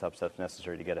take the tough steps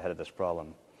necessary to get ahead of this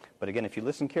problem. But again, if you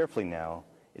listen carefully now,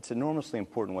 it's enormously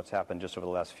important what's happened just over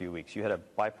the last few weeks. You had a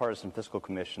bipartisan fiscal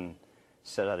commission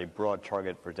set out a broad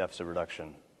target for deficit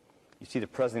reduction. You see the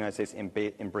President of the United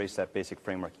States embrace that basic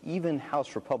framework. Even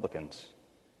House Republicans,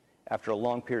 after a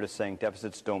long period of saying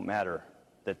deficits don't matter,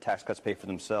 that tax cuts pay for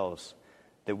themselves,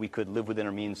 that we could live within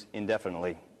our means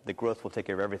indefinitely, that growth will take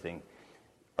care of everything,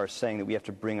 are saying that we have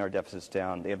to bring our deficits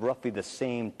down. They have roughly the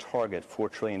same target,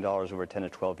 $4 trillion over 10 to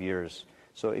 12 years.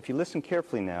 So if you listen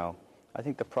carefully now, I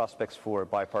think the prospects for a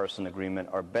bipartisan agreement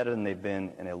are better than they've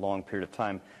been in a long period of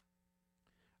time.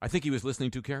 I think he was listening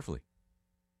too carefully.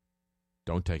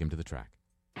 Don't take him to the track.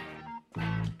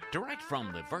 Direct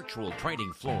from the virtual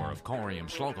trading floor of Corium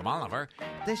Slocum Oliver,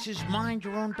 this is Mind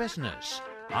Your Own Business.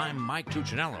 I'm Mike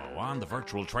Tuccinello on the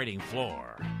virtual trading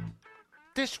floor.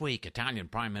 This week, Italian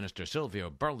Prime Minister Silvio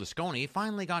Berlusconi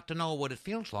finally got to know what it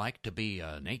feels like to be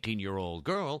an 18-year-old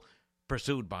girl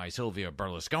pursued by Silvio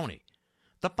Berlusconi.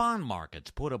 The bond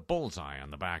markets put a bullseye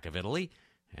on the back of Italy,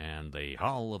 and the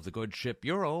hull of the good ship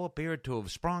Euro appeared to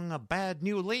have sprung a bad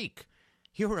new leak.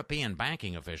 European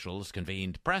banking officials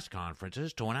convened press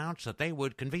conferences to announce that they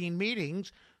would convene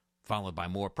meetings, followed by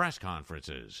more press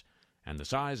conferences. And the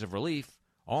sighs of relief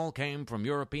all came from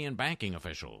European banking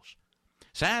officials.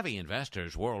 Savvy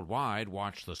investors worldwide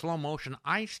watched the slow-motion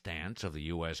ice dance of the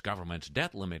U.S. government's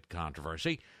debt limit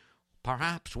controversy,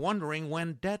 perhaps wondering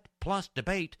when debt plus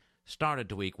debate started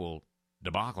to equal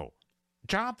debacle.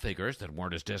 Job figures that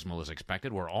weren't as dismal as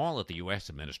expected were all that the U.S.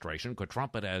 administration could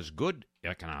trumpet as good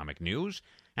economic news,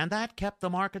 and that kept the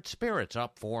market spirits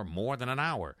up for more than an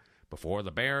hour before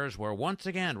the bears were once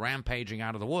again rampaging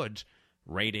out of the woods,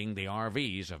 raiding the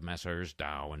RVs of Messrs.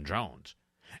 Dow and Jones.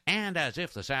 And as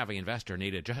if the savvy investor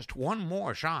needed just one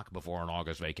more shock before an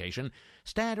August vacation,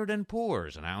 Standard &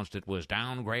 Poor's announced it was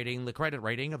downgrading the credit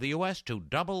rating of the U.S. to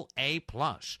AA+.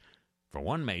 For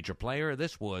one major player,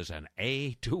 this was an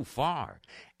A too far.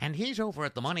 And he's over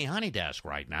at the Money Honey desk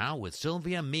right now with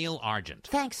Sylvia Meal-Argent.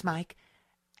 Thanks, Mike.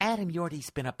 Adam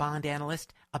Yorty's been a bond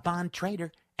analyst, a bond trader,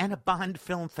 and a Bond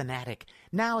film fanatic.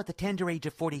 Now, at the tender age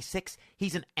of 46,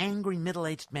 he's an angry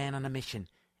middle-aged man on a mission.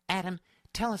 Adam,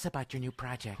 tell us about your new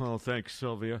project. Well, thanks,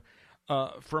 Sylvia.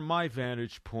 From my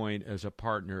vantage point as a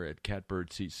partner at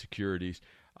Catbird Seat Securities,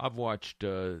 I've watched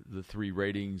the three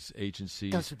ratings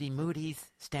agencies. Those would be Moody's,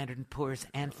 Standard & Poor's,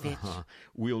 and Fitch.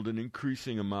 Wield an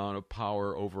increasing amount of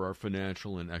power over our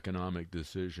financial and economic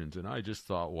decisions. And I just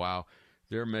thought, wow,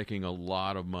 they're making a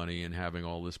lot of money and having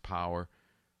all this power.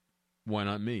 Why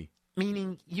not me?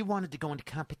 Meaning you wanted to go into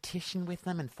competition with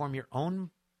them and form your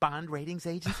own bond ratings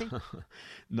agency?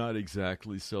 Not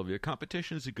exactly, Sylvia.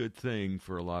 Competition is a good thing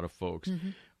for a lot of folks.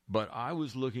 But I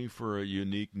was looking for a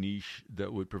unique niche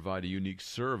that would provide a unique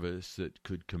service that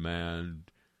could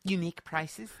command... Unique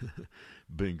prices?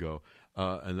 Bingo.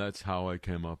 And that's how I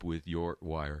came up with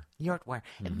Yortwire. Yortwire.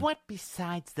 And what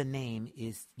besides the name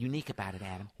is unique about it,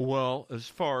 Adam? Well, as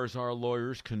far as our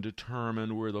lawyers can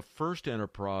determine, we're the first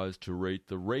enterprise to rate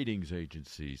the ratings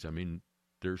agencies. I mean,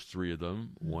 there's three of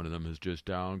them. One of them has just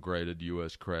downgraded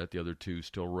U.S. credit. The other two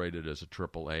still rated as a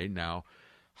AAA. Now,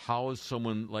 how is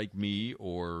someone like me,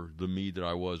 or the me that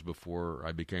I was before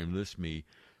I became this me,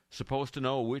 supposed to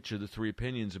know which of the three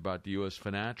opinions about the U.S.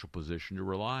 financial position to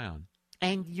rely on?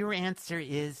 And your answer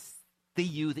is the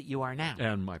you that you are now.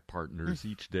 And my partners.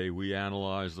 Each day we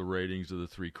analyze the ratings of the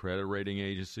three credit rating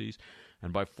agencies,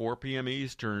 and by 4 p.m.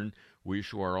 Eastern, we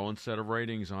issue our own set of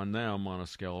ratings on them on a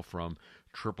scale from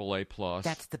AAA+.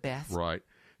 That's the best. Right.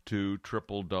 To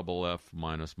FFF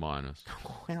minus.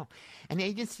 Well, an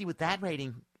agency with that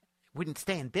rating wouldn't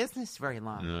stay in business very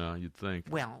long. Yeah, you'd think.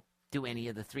 Well, do any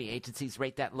of the three agencies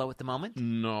rate that low at the moment?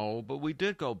 No, but we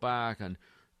did go back and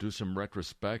do some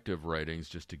retrospective ratings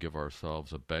just to give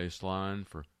ourselves a baseline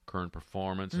for current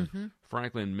performance. And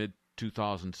frankly, in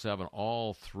mid-2007,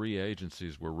 all three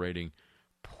agencies were rating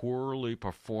poorly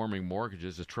performing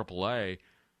mortgages as AAA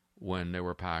when they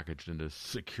were packaged into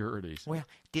securities. Well,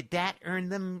 did that earn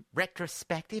them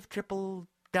retrospective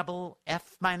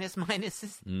FFF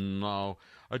minuses? No,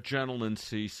 a gentleman's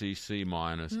CCC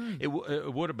minus. It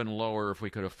would have been lower if we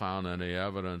could have found any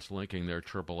evidence linking their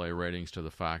AAA ratings to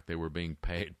the fact they were being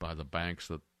paid by the banks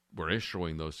that were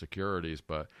issuing those securities,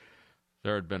 but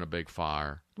there had been a big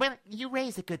fire. Well, you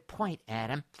raise a good point,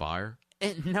 Adam. Fire?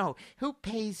 No, who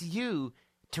pays you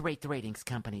to rate the ratings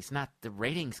companies? Not the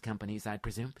ratings companies, I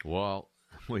presume. Well,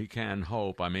 we can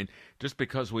hope. I mean, just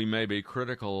because we may be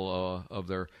critical of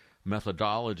their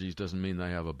methodologies doesn't mean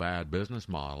they have a bad business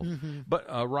model. But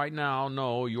right now,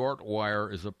 no,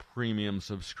 Yortwire is a premium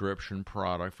subscription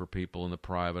product for people in the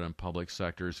private and public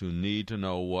sectors who need to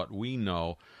know what we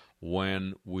know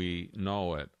when we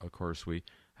know it. Of course, we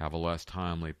have a less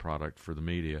timely product for the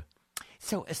media.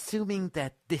 So, assuming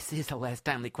that this is a less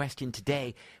timely question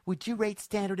today, would you rate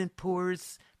Standard &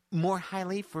 Poor's more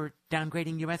highly for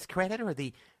downgrading U.S. credit, or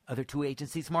the other two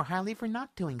agencies more highly for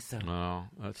not doing so? No,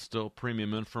 that's still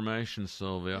premium information,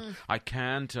 Sylvia. I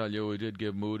can tell you we did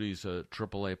give Moody's a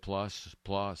AAA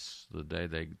plus the day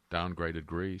they downgraded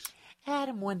Greece.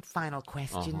 Adam, one final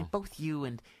question. Both you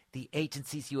and the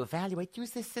agencies you evaluate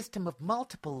use this system of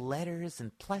multiple letters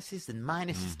and pluses and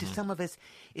minuses. To some of us,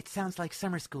 it sounds like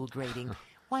summer school grading.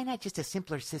 Why not just a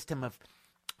simpler system of,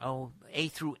 A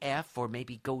through F, or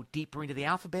maybe go deeper into the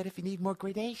alphabet if you need more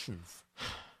gradations?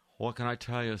 What can I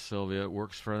tell you, Sylvia? It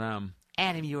works for them.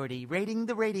 Adam Yorty, rating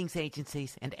the ratings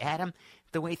agencies. And Adam,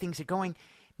 the way things are going,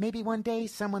 maybe one day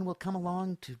someone will come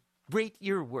along to rate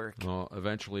your work. Well,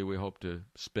 eventually we hope to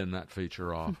spin that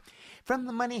feature off. From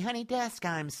the Money Honey Desk,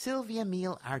 I'm Sylvia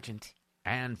Meal Argent.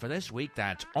 And for this week,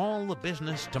 that's all the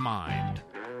business to mind.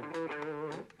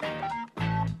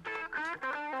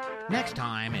 Next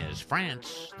time is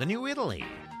France, the new Italy.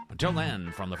 Until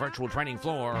then, from the virtual training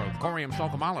floor of Corium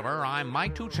Slocum Oliver, I'm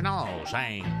Mike Tuccinello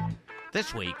saying,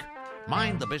 this week,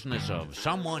 mind the business of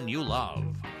someone you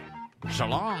love. So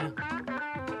long.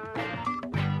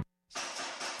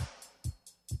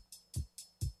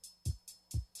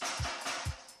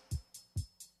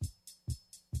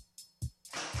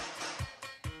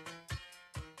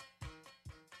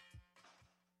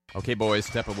 Okay, boys,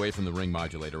 step away from the ring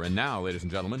modulator. And now, ladies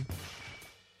and gentlemen...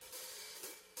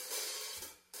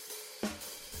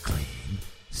 Clean,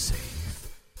 safe,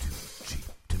 too cheap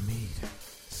to meter.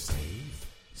 Safe,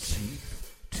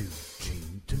 too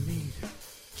cheap to meter.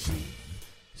 Cheap,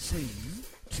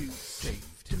 too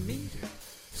safe to meter.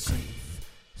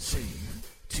 Safe,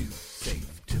 too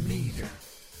safe to meter.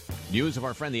 News of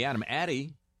our friend the Atom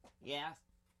Addy. Yes?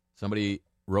 Somebody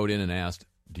wrote in and asked,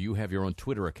 do you have your own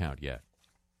Twitter account yet?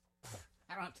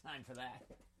 I don't have time for that.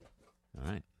 All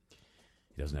right.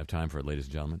 He doesn't have time for it, ladies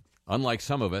and gentlemen. Unlike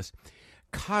some of us,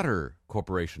 Cotter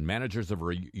Corporation, managers of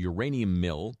a uranium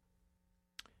mill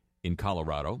in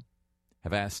Colorado,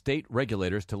 have asked state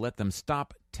regulators to let them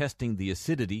stop testing the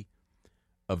acidity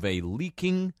of a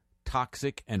leaking,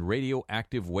 toxic, and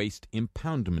radioactive waste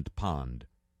impoundment pond.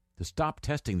 To stop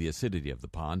testing the acidity of the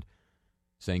pond,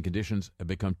 saying conditions have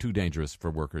become too dangerous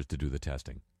for workers to do the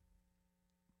testing.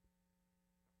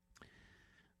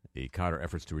 The Cotter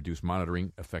efforts to reduce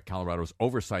monitoring affect Colorado's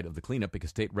oversight of the cleanup because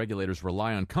state regulators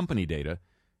rely on company data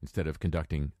instead of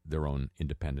conducting their own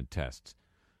independent tests.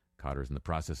 Cotter is in the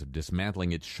process of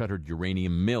dismantling its shuttered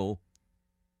uranium mill.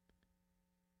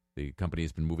 The company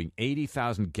has been moving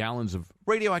 80,000 gallons of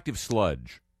radioactive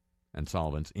sludge and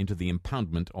solvents into the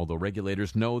impoundment, although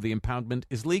regulators know the impoundment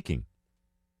is leaking.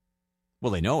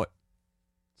 Well, they know it.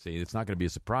 See, it's not going to be a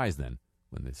surprise then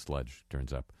when the sludge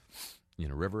turns up in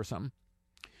a river or something.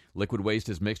 Liquid waste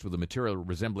is mixed with a material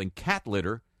resembling cat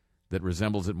litter that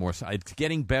resembles it more. It's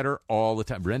getting better all the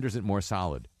time, renders it more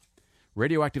solid.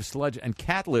 Radioactive sludge and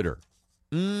cat litter.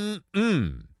 Get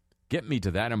me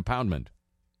to that impoundment.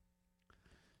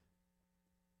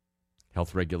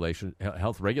 Health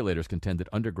regulators contend that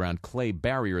underground clay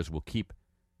barriers will keep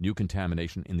new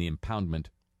contamination in the impoundment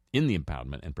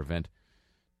and prevent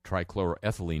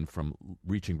trichloroethylene from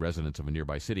reaching residents of a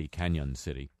nearby city, Canyon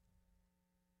City.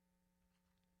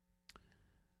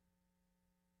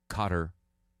 Cotter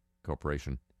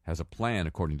Corporation has a plan,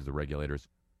 according to the regulators,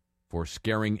 for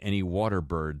scaring away any water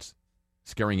birds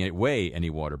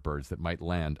that might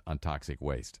land on toxic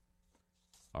waste.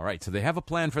 All right, so they have a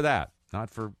plan for that, not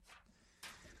for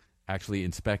actually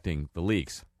inspecting the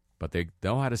leaks, but they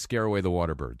know how to scare away the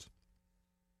water birds.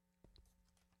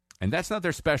 And that's not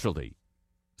their specialty,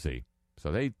 see? So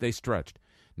they stretched.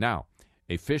 Now,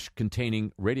 a fish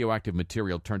containing radioactive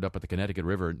material turned up at the Connecticut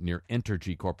River near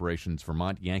Entergy Corporation's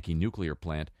Vermont Yankee nuclear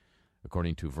plant,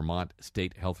 according to Vermont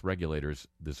state health regulators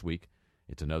this week.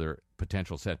 It's another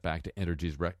potential setback to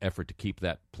Entergy's effort to keep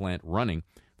that plant running.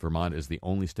 Vermont is the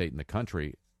only state in the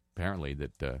country, apparently,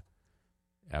 that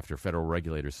after federal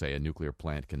regulators say a nuclear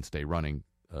plant can stay running,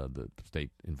 the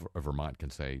state of Vermont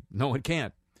can say, no, it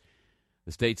can't.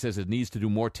 The state says it needs to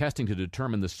do more testing to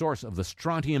determine the source of the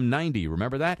strontium-90.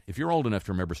 Remember that? If you're old enough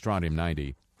to remember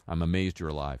strontium-90, I'm amazed you're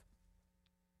alive.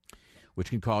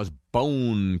 Which can cause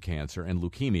bone cancer and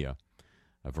leukemia.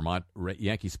 A Vermont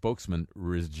Yankee spokesman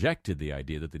rejected the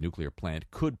idea that the nuclear plant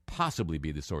could possibly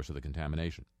be the source of the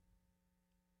contamination.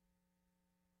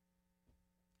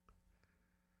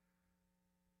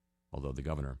 Although the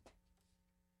governor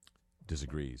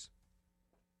disagrees.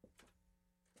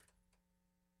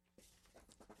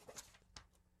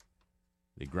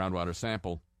 The groundwater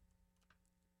sample,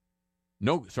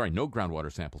 no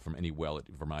groundwater sample from any well at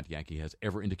Vermont Yankee has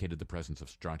ever indicated the presence of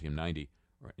strontium-90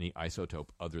 or any isotope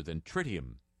other than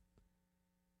tritium,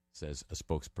 says a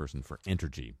spokesperson for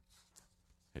Entergy,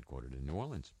 headquartered in New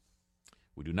Orleans.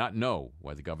 We do not know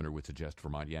why the governor would suggest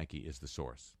Vermont Yankee is the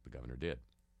source. The governor did.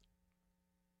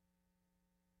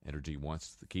 Entergy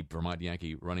wants to keep Vermont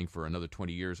Yankee running for another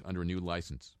 20 years under a new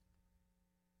license.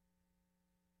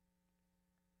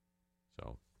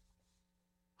 So,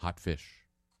 hot fish.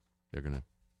 They're gonna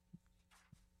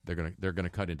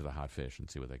cut into the hot fish and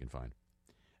see what they can find.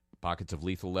 Pockets of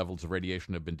lethal levels of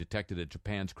radiation have been detected at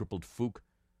Japan's crippled Fuke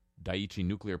Daiichi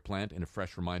nuclear plant, in a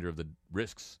fresh reminder of the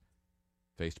risks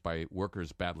faced by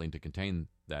workers battling to contain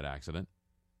that accident.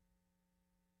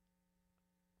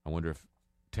 I wonder if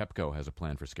TEPCO has a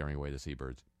plan for scaring away the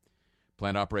seabirds.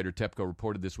 Plant operator TEPCO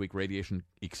reported this week radiation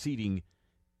exceeding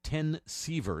 10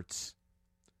 sieverts,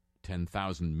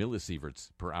 10,000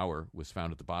 millisieverts per hour, was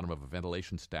found at the bottom of a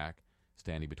ventilation stack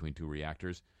standing between two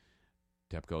reactors.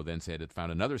 TEPCO then said it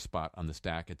found another spot on the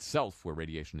stack itself where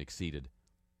radiation exceeded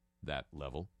that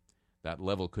level. That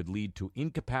level could lead to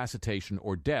incapacitation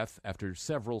or death after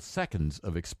several seconds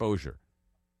of exposure.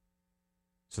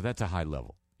 So that's a high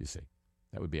level, you see.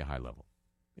 That would be a high level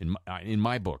in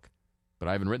my book, but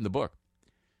I haven't written the book.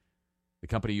 The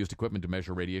company used equipment to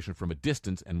measure radiation from a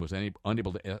distance and was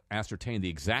unable to ascertain the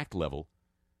exact level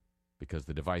because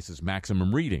the device's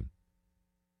maximum reading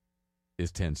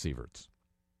is 10 sieverts,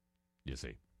 you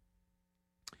see.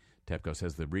 TEPCO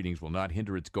says the readings will not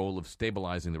hinder its goal of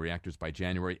stabilizing the reactors by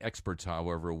January. Experts,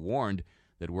 however, warned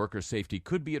that worker safety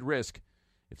could be at risk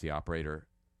if the operator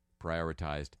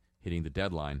prioritized hitting the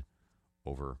deadline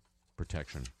over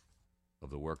protection of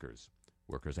the workers.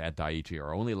 Workers at Daiichi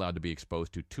are only allowed to be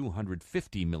exposed to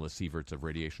 250 millisieverts of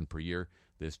radiation per year.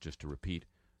 This, just to repeat,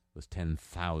 was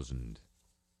 10,000.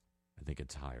 I think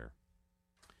it's higher.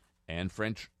 And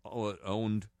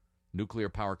French-owned nuclear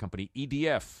power company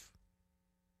EDF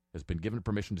has been given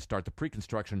permission to start the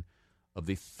pre-construction of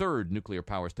the third nuclear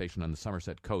power station on the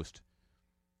Somerset coast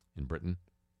in Britain,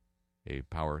 a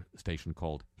power station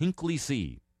called Hinkley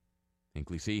C.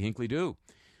 Hinkley C, Hinkley Do.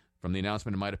 From the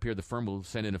announcement, it might appear the firm will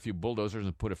send in a few bulldozers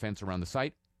and put a fence around the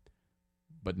site.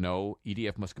 But no,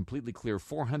 EDF must completely clear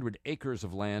 400 acres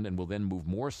of land and will then move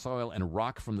more soil and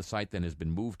rock from the site than has been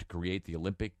moved to create the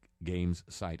Olympic Games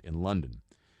site in London.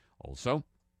 Also,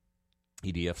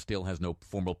 EDF still has no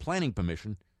formal planning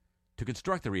permission to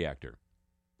construct the reactor.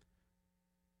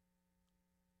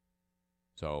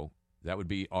 So that would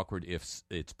be awkward if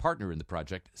its partner in the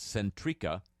project,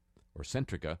 Centrica,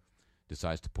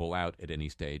 decides to pull out at any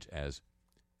stage, as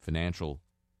financial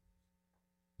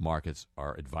markets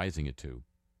are advising it to.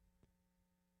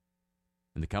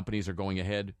 And the companies are going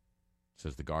ahead,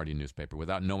 says the Guardian newspaper,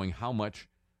 without knowing how much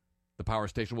the power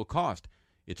station will cost.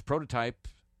 Its prototypes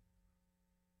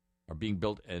are being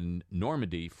built in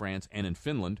Normandy, France, and in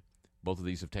Finland. Both of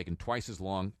these have taken twice as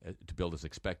long to build as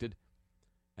expected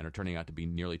and are turning out to be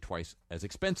nearly twice as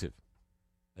expensive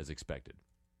as expected.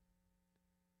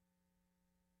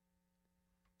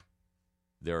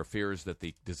 There are fears that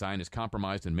the design is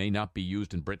compromised and may not be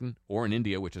used in Britain or in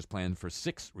India, which has planned for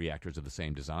 6 reactors of the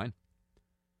same design.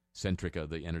 Centrica,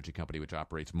 the energy company which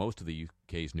operates most of the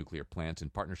UK's nuclear plants in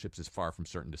partnerships, is far from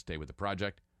certain to stay with the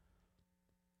project.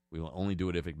 We will only do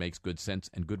it if it makes good sense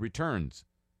and good returns,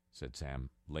 said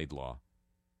Sam Laidlaw,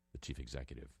 the chief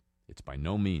executive. It's by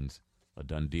no means a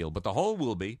done deal, but the whole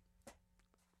will be.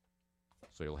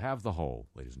 So you'll have the whole,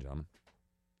 ladies and gentlemen.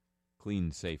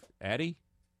 Clean, safe. Addie?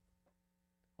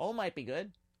 Whole might be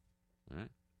good. All right.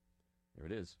 There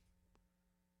it is.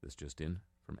 This just in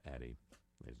from Addie,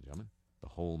 ladies and gentlemen. The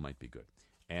whole might be good.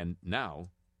 And now,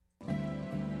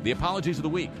 the apologies of the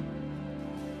week.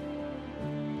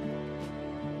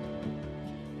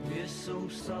 We're so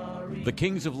sorry. The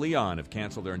Kings of Leon have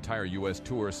canceled their entire U.S.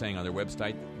 tour, saying on their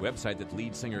website that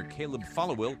lead singer Caleb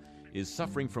Followill is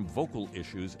suffering from vocal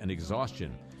issues and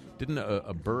exhaustion. Didn't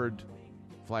a bird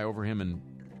fly over him and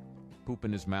poop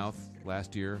in his mouth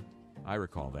last year? I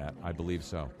recall that. I believe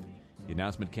so. The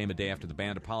announcement came a day after the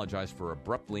band apologized for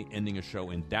abruptly ending a show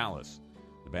in Dallas.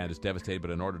 The band is devastated, but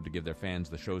in order to give their fans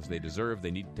the shows they deserve, they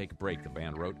need to take a break, the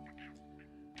band wrote.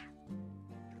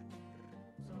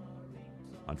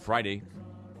 On Friday,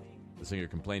 the singer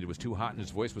complained it was too hot and his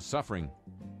voice was suffering.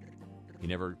 He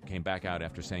never came back out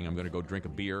after saying, "I'm going to go drink a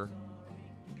beer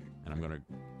and I'm going to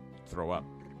throw up."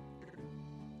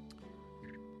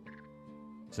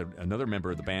 Said another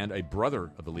member of the band, a brother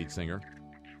of the lead singer,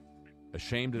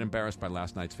 ashamed and embarrassed by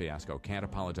last night's fiasco. Can't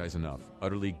apologize enough.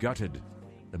 Utterly gutted.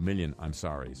 A million I'm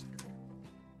sorries.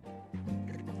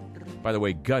 By the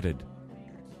way, gutted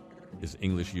is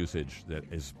English usage that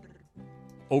is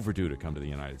overdue to come to the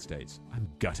United States. I'm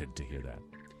gutted to hear that.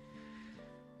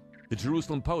 The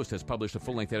Jerusalem Post has published a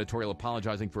full-length editorial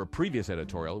apologizing for a previous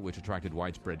editorial, which attracted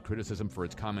widespread criticism for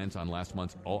its comments on last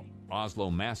month's Oslo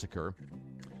massacre.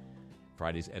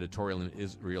 Friday's editorial in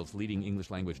Israel's leading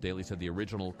English-language daily said the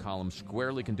original column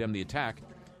squarely condemned the attack.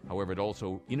 However, it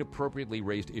also inappropriately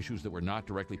raised issues that were not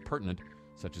directly pertinent,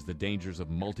 such as the dangers of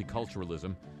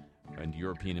multiculturalism and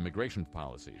European immigration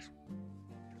policies.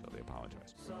 So they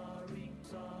apologized.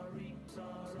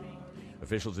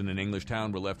 Officials in an English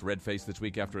town were left red-faced this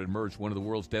week after it emerged one of the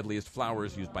world's deadliest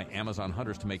flowers used by Amazon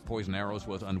hunters to make poison arrows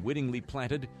was unwittingly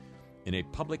planted in a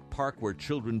public park where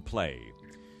children play.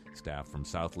 Staff from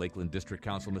South Lakeland District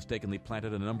Council mistakenly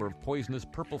planted a number of poisonous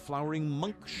purple-flowering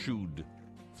monkshood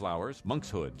flowers,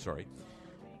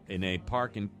 in a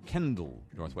park in Kendal,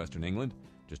 northwestern England,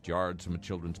 just yards from a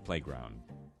children's playground.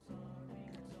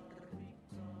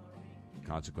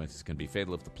 Consequences can be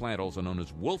fatal if the plant, also known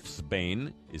as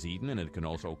wolfsbane, is eaten, and it can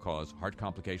also cause heart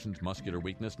complications, muscular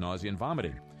weakness, nausea, and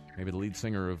vomiting. Maybe the lead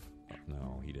singer of... Oh,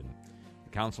 no, he didn't. The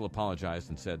council apologized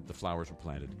and said the flowers were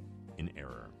planted in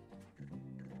error.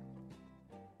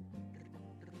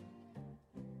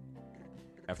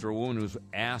 After a woman was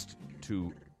asked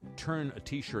to turn a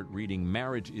T-shirt reading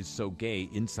 "Marriage is so gay"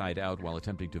 inside out while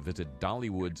attempting to visit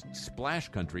Dollywood's Splash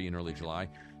Country in early July,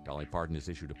 Dolly Parton has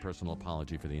issued a personal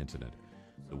apology for the incident.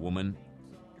 The woman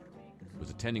was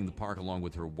attending the park along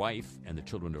with her wife and the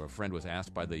children of a friend, was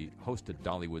asked by the host at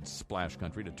Dollywood's Splash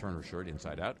Country to turn her shirt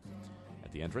inside out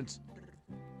at the entrance.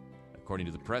 According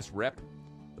to the press rep,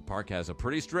 the park has a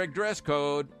pretty strict dress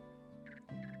code,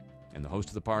 and the host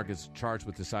of the park is charged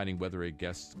with deciding whether a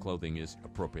guest's clothing is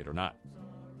appropriate or not.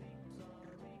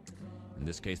 In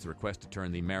this case, the request to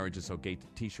turn the "Marriage is so gay"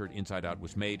 T-shirt inside out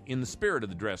was made in the spirit of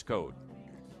the dress code.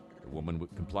 The woman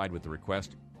complied with the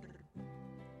request.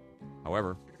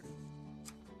 However,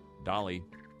 Dolly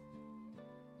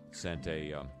sent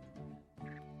a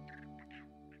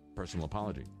personal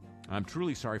apology. "I'm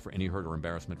truly sorry for any hurt or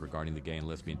embarrassment regarding the gay and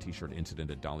lesbian T-shirt incident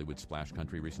at Dollywood Splash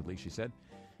Country recently," she said.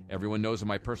 "Everyone knows of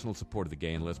my personal support of the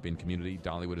gay and lesbian community.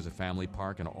 Dollywood is a family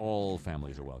park, and all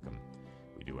families are welcome.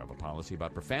 We do have a policy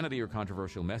about profanity or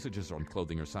controversial messages on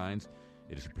clothing or signs.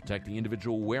 It is to protect the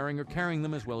individual wearing or carrying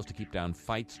them, as well as to keep down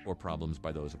fights or problems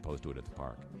by those opposed to it at the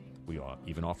park. We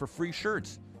even offer free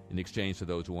shirts in exchange to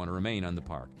those who want to remain on the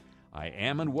park. I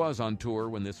am and was on tour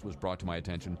when this was brought to my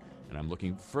attention, and I'm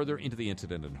looking further into the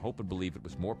incident and hope and believe it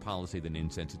was more policy than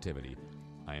insensitivity.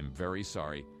 I am very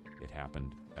sorry it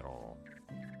happened at all."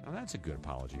 Now that's a good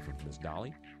apology from Miss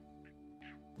Dolly.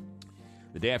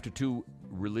 The day after two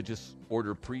religious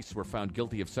order priests were found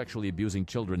guilty of sexually abusing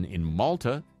children in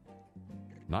Malta,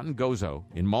 not in Gozo,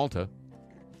 in Malta,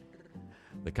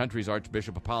 the country's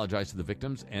archbishop apologized to the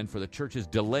victims and for the church's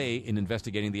delay in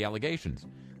investigating the allegations.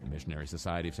 The Missionary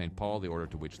Society of St. Paul, the order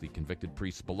to which the convicted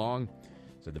priests belong,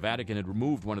 said the Vatican had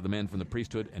removed one of the men from the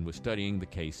priesthood and was studying the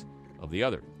case of the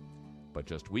other. But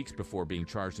just weeks before being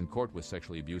charged in court with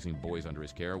sexually abusing boys under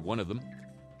his care, one of them,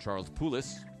 Charles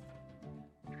Poulos,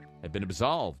 had been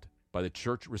absolved by the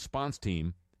church response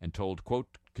team and told,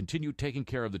 quote, "continue taking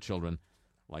care of the children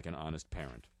like an honest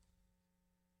parent."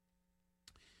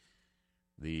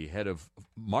 The head of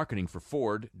marketing for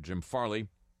Ford, Jim Farley,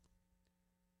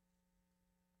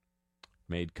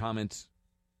 made comments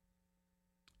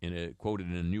quoted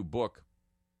in a new book,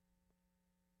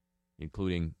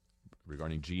 including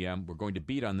regarding GM. "We're going to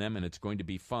beat on them, and it's going to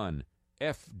be fun.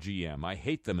 F GM. I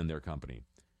hate them and their company."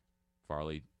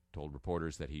 Farley told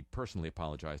reporters that he personally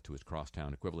apologized to his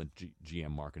crosstown equivalent,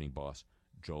 GM marketing boss,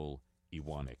 Joel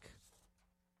Iwanek.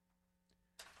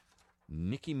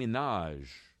 Nicki Minaj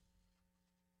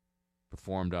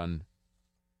performed on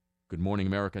Good Morning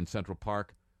America in Central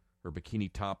Park. Her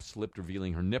bikini top slipped,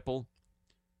 revealing her nipple.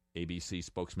 ABC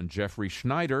spokesman Jeffrey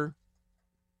Schneider,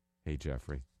 hey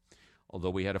Jeffrey, although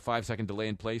we had a 5-second delay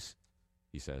in place,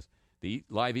 he says, the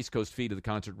live East Coast feed of the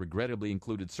concert regrettably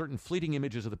included certain fleeting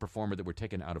images of the performer that were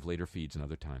taken out of later feeds in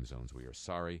other time zones. We are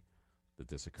sorry that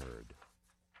this occurred.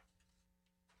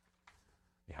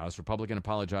 A House Republican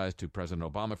apologized to President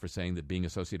Obama for saying that being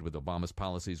associated with Obama's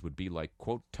policies would be like,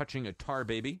 quote, touching a tar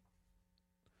baby.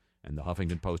 And the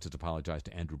Huffington Post has apologized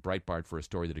to Andrew Breitbart for a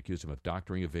story that accused him of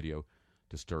doctoring a video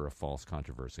to stir a false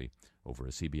controversy over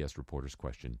a CBS reporter's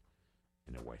question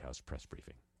in a White House press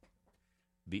briefing.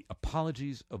 The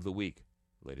apologies of the week,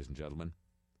 ladies and gentlemen,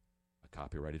 a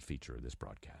copyrighted feature of this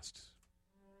broadcast.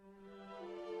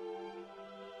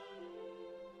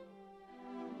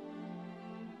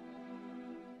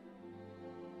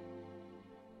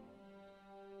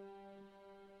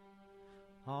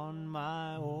 On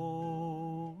my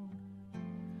own,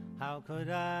 how could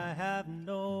I have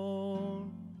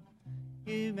known?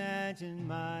 Imagine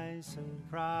my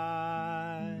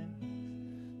surprise.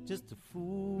 Just a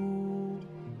fool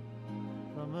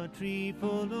from a tree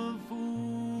full of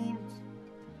fools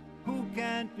who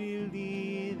can't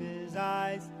believe his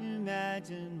eyes.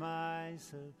 Imagine my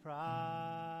surprise.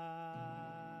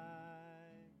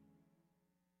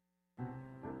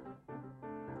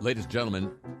 Ladies and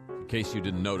gentlemen, in case you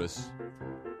didn't notice,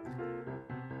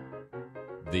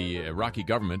 the Iraqi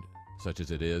government, such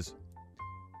as it is,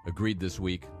 agreed this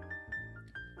week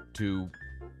to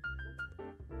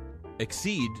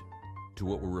accede to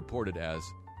what were reported as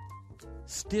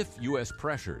stiff U.S.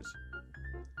 pressures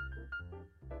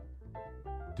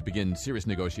to begin serious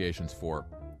negotiations for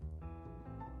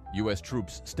U.S.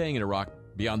 troops staying in Iraq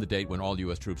beyond the date when all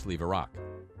U.S. troops leave Iraq.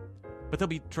 But they'll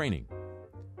be training,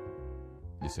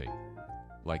 you see,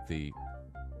 like the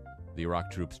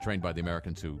Iraq troops trained by the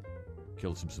Americans who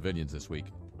killed some civilians this week.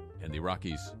 And the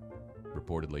Iraqis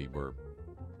reportedly were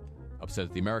upset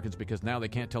at the Americans because now they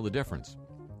can't tell the difference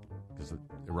because the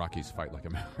Iraqis fight like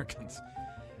Americans.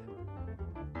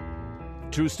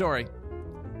 True story.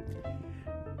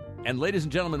 And ladies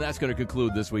and gentlemen, that's going to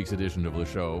conclude this week's edition of the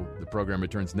show. The program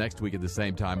returns next week at the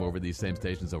same time over these same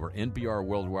stations over NPR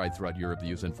worldwide throughout Europe,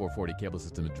 the USN 440 cable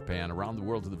system in Japan, around the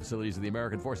world to the facilities of the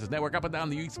American Forces Network, up and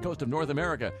down the east coast of North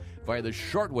America via the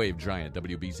shortwave giant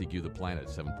WBCQ The Planet,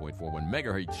 7.41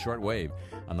 megahertz shortwave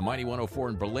on the mighty 104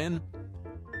 in Berlin.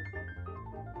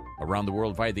 Around the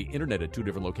world via the internet at two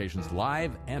different locations,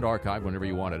 live and archived whenever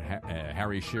you want at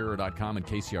harryshearer.com and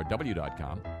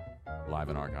kcrw.com, live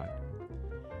and archived.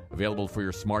 Available for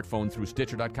your smartphone through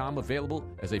Stitcher.com. Available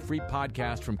as a free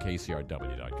podcast from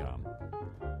KCRW.com.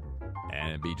 And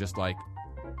it'd be just like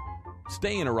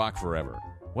stay in Iraq forever.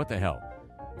 What the hell?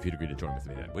 If you'd agree to join with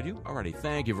me then, would you? Alrighty,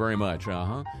 thank you very much.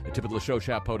 A tip of the show,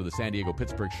 chapeau to the San Diego,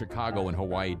 Pittsburgh, Chicago, and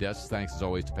Hawaii desks. Thanks as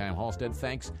always to Pam Halstead.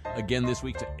 Thanks again this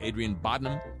week to Adrian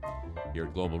Bodnam here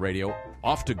at Global Radio.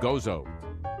 Off to Gozo.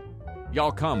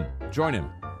 Y'all come. Join him.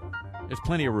 There's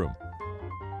plenty of room.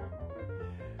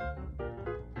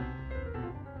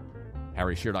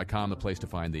 HarryShearer.com, the place to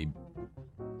find the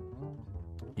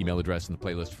email address and the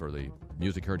playlist for the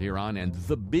music heard here on, and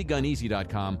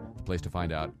TheBigUneasy.com, the place to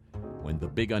find out when The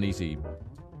Big Uneasy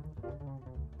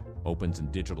opens in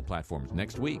digital platforms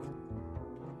next week.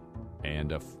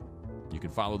 And you can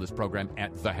follow this program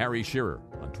at The Harry Shearer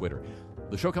on Twitter.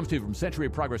 The show comes to you from Century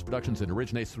of Progress Productions and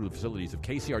originates through the facilities of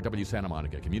KCRW Santa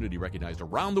Monica, community recognized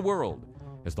around the world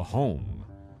as the home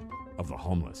of the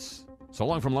homeless. So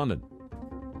long from London.